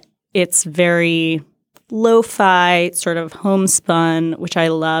 It's very lo-fi, sort of homespun, which I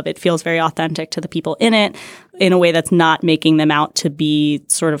love. It feels very authentic to the people in it in a way that's not making them out to be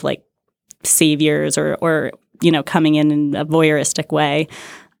sort of like saviors or coming in a voyeuristic way.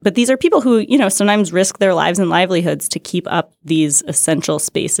 But these are people who, sometimes risk their lives and livelihoods to keep up these essential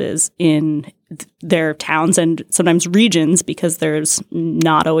spaces in their towns and sometimes regions because there's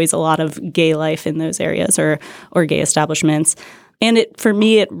not always a lot of gay life in those areas or gay establishments. And for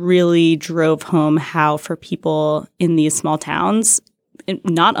me, it really drove home how for people in these small towns,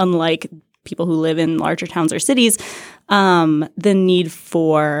 not unlike people who live in larger towns or cities, the need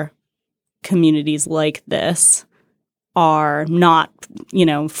for communities like this are not,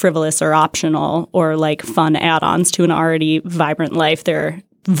 frivolous or optional or like fun add-ons to an already vibrant life. They're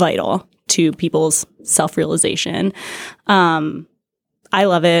vital to people's self-realization. I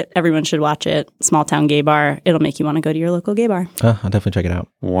love it. Everyone should watch it. Small Town Gay Bar. It'll make you want to go to your local gay bar. I'll definitely check it out.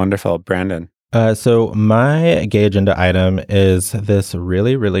 Wonderful. Brandon. So my gay agenda item is this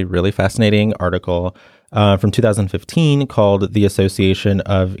really, really, really fascinating article from 2015 called The Association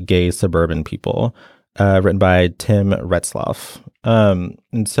of Gay Suburban People. Written by Tim Retzloff.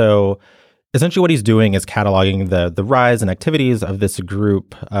 And so essentially what he's doing is cataloging the rise and activities of this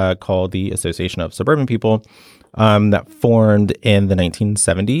group called the Association of Suburban People that formed in the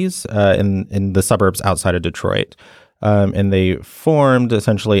 1970s in the suburbs outside of Detroit. And they formed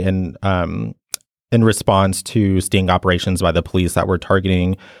essentially in response to sting operations by the police that were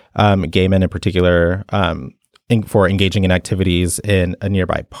targeting gay men in particular for engaging in activities in a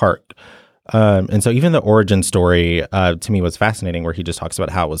nearby park. And so even the origin story to me was fascinating, where he just talks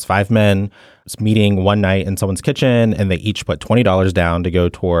about how it was 5 men meeting one night in someone's kitchen, and they each put $20 down to go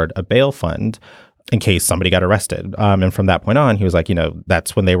toward a bail fund in case somebody got arrested. And from that point on, he was like,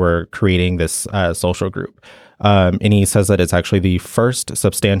 that's when they were creating this social group. And he says that it's actually the first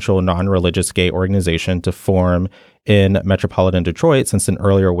substantial non-religious gay organization to form in metropolitan Detroit since an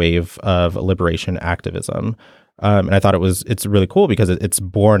earlier wave of liberation activism. And I thought it's really cool because it's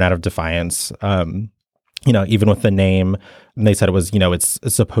born out of defiance. Even with the name, and they said it was, it's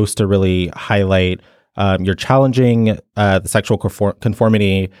supposed to really highlight you're challenging the sexual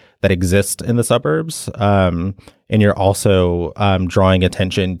conformity that exists in the suburbs. And you're also drawing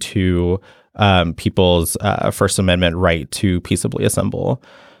attention to people's First Amendment right to peaceably assemble.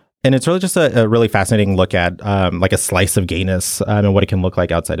 And it's really just a really fascinating look at like a slice of gayness and what it can look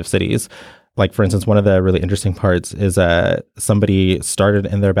like outside of cities. Like, for instance, one of the really interesting parts is somebody started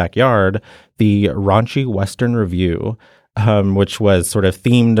in their backyard the Raunchy Western Review, which was sort of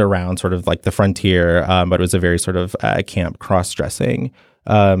themed around sort of like the frontier, but it was a very sort of camp cross-dressing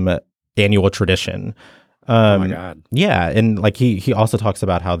annual tradition. Oh my God. Yeah. And like he also talks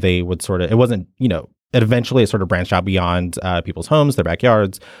about how they would sort of, it wasn't, eventually it sort of branched out beyond people's homes, their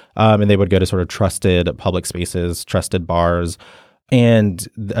backyards, and they would go to sort of trusted public spaces, trusted bars. And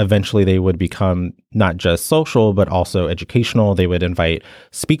eventually they would become not just social, but also educational. They would invite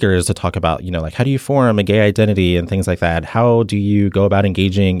speakers to talk about, like, how do you form a gay identity and things like that? How do you go about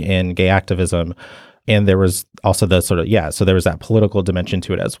engaging in gay activism? And there was also the sort of, so there was that political dimension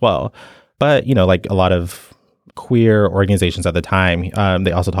to it as well. But, like a lot of queer organizations at the time,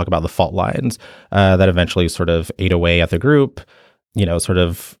 they also talk about the fault lines that eventually sort of ate away at the group, sort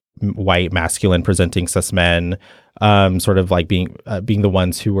of white, masculine presenting cis men, sort of like being the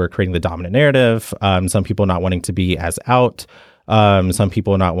ones who were creating the dominant narrative. Some people not wanting to be as out. Some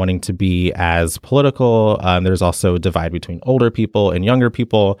people not wanting to be as political. There's also a divide between older people and younger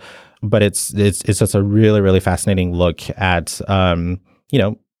people. But it's just a really, really fascinating look at,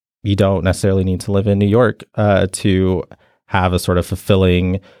 you don't necessarily need to live in New York to have a sort of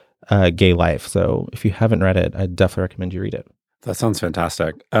fulfilling gay life. So if you haven't read it, I definitely recommend you read it. That sounds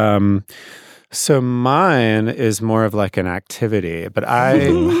fantastic. So mine is more of like an activity, but I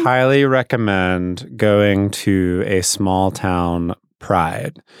highly recommend going to a small town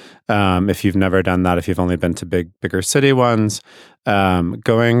pride. If you've never done that, if you've only been to bigger city ones,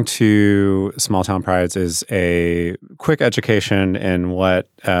 going to small town prides is a quick education in what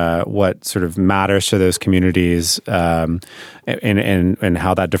sort of matters to those communities, and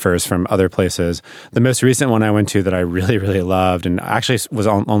how that differs from other places. The most recent one I went to that I really, really loved, and actually was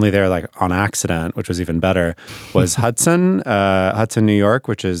only there like on accident, which was even better, was Hudson, New York,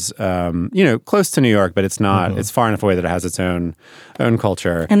 which is close to New York, but it's not. It's far enough away that it has its own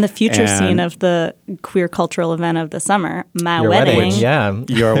culture. And the future scene of the queer cultural event of the summer, My Wedding.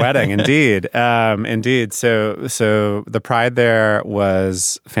 Your wedding, indeed. Indeed. So the Pride there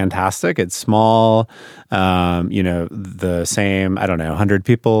was fantastic. It's small, the same, 100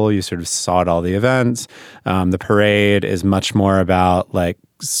 people. You sort of saw at all the events. The parade is much more about like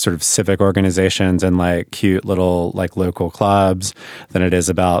sort of civic organizations and like cute little like local clubs than it is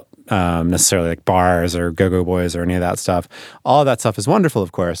about necessarily like bars or go-go boys or any of that stuff. All of that stuff is wonderful,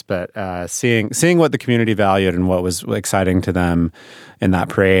 of course, but seeing what the community valued and what was exciting to them in that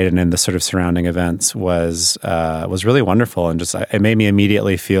parade and in the sort of surrounding events was really wonderful, and just it made me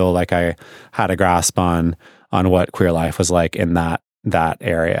immediately feel like I had a grasp on what queer life was like in that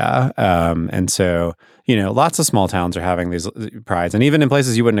area. And so, lots of small towns are having these prides, and even in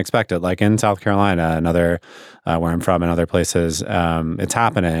places you wouldn't expect it, like in South Carolina and other, where I'm from and other places, it's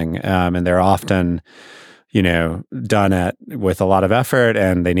happening. And they're often, done with a lot of effort,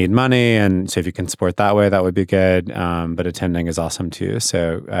 and they need money. And so if you can support that way, that would be good. But attending is awesome too.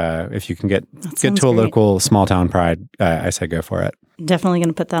 So if you can get to a local small town pride, I say go for it. Definitely going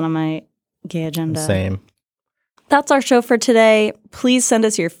to put that on my gay agenda. Same. That's our show for today. Please send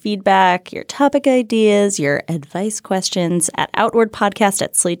us your feedback, your topic ideas, your advice questions at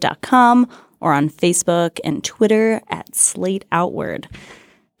outwardpodcast@slate.com or on Facebook and Twitter @SlateOutward.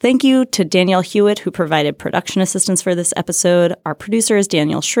 Thank you to Danielle Hewitt, who provided production assistance for this episode. Our producer is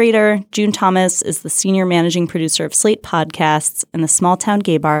Daniel Schrader. June Thomas is the senior managing producer of Slate Podcasts and the small town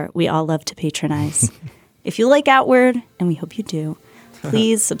gay bar we all love to patronize. If you like Outward, and we hope you do,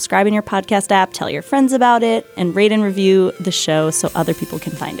 please subscribe in your podcast app, tell your friends about it, and rate and review the show so other people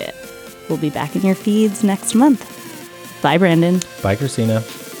can find it. We'll be back in your feeds next month. Bye, Brandon. Bye, Christina.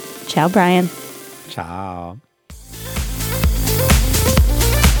 Ciao, Brian. Ciao.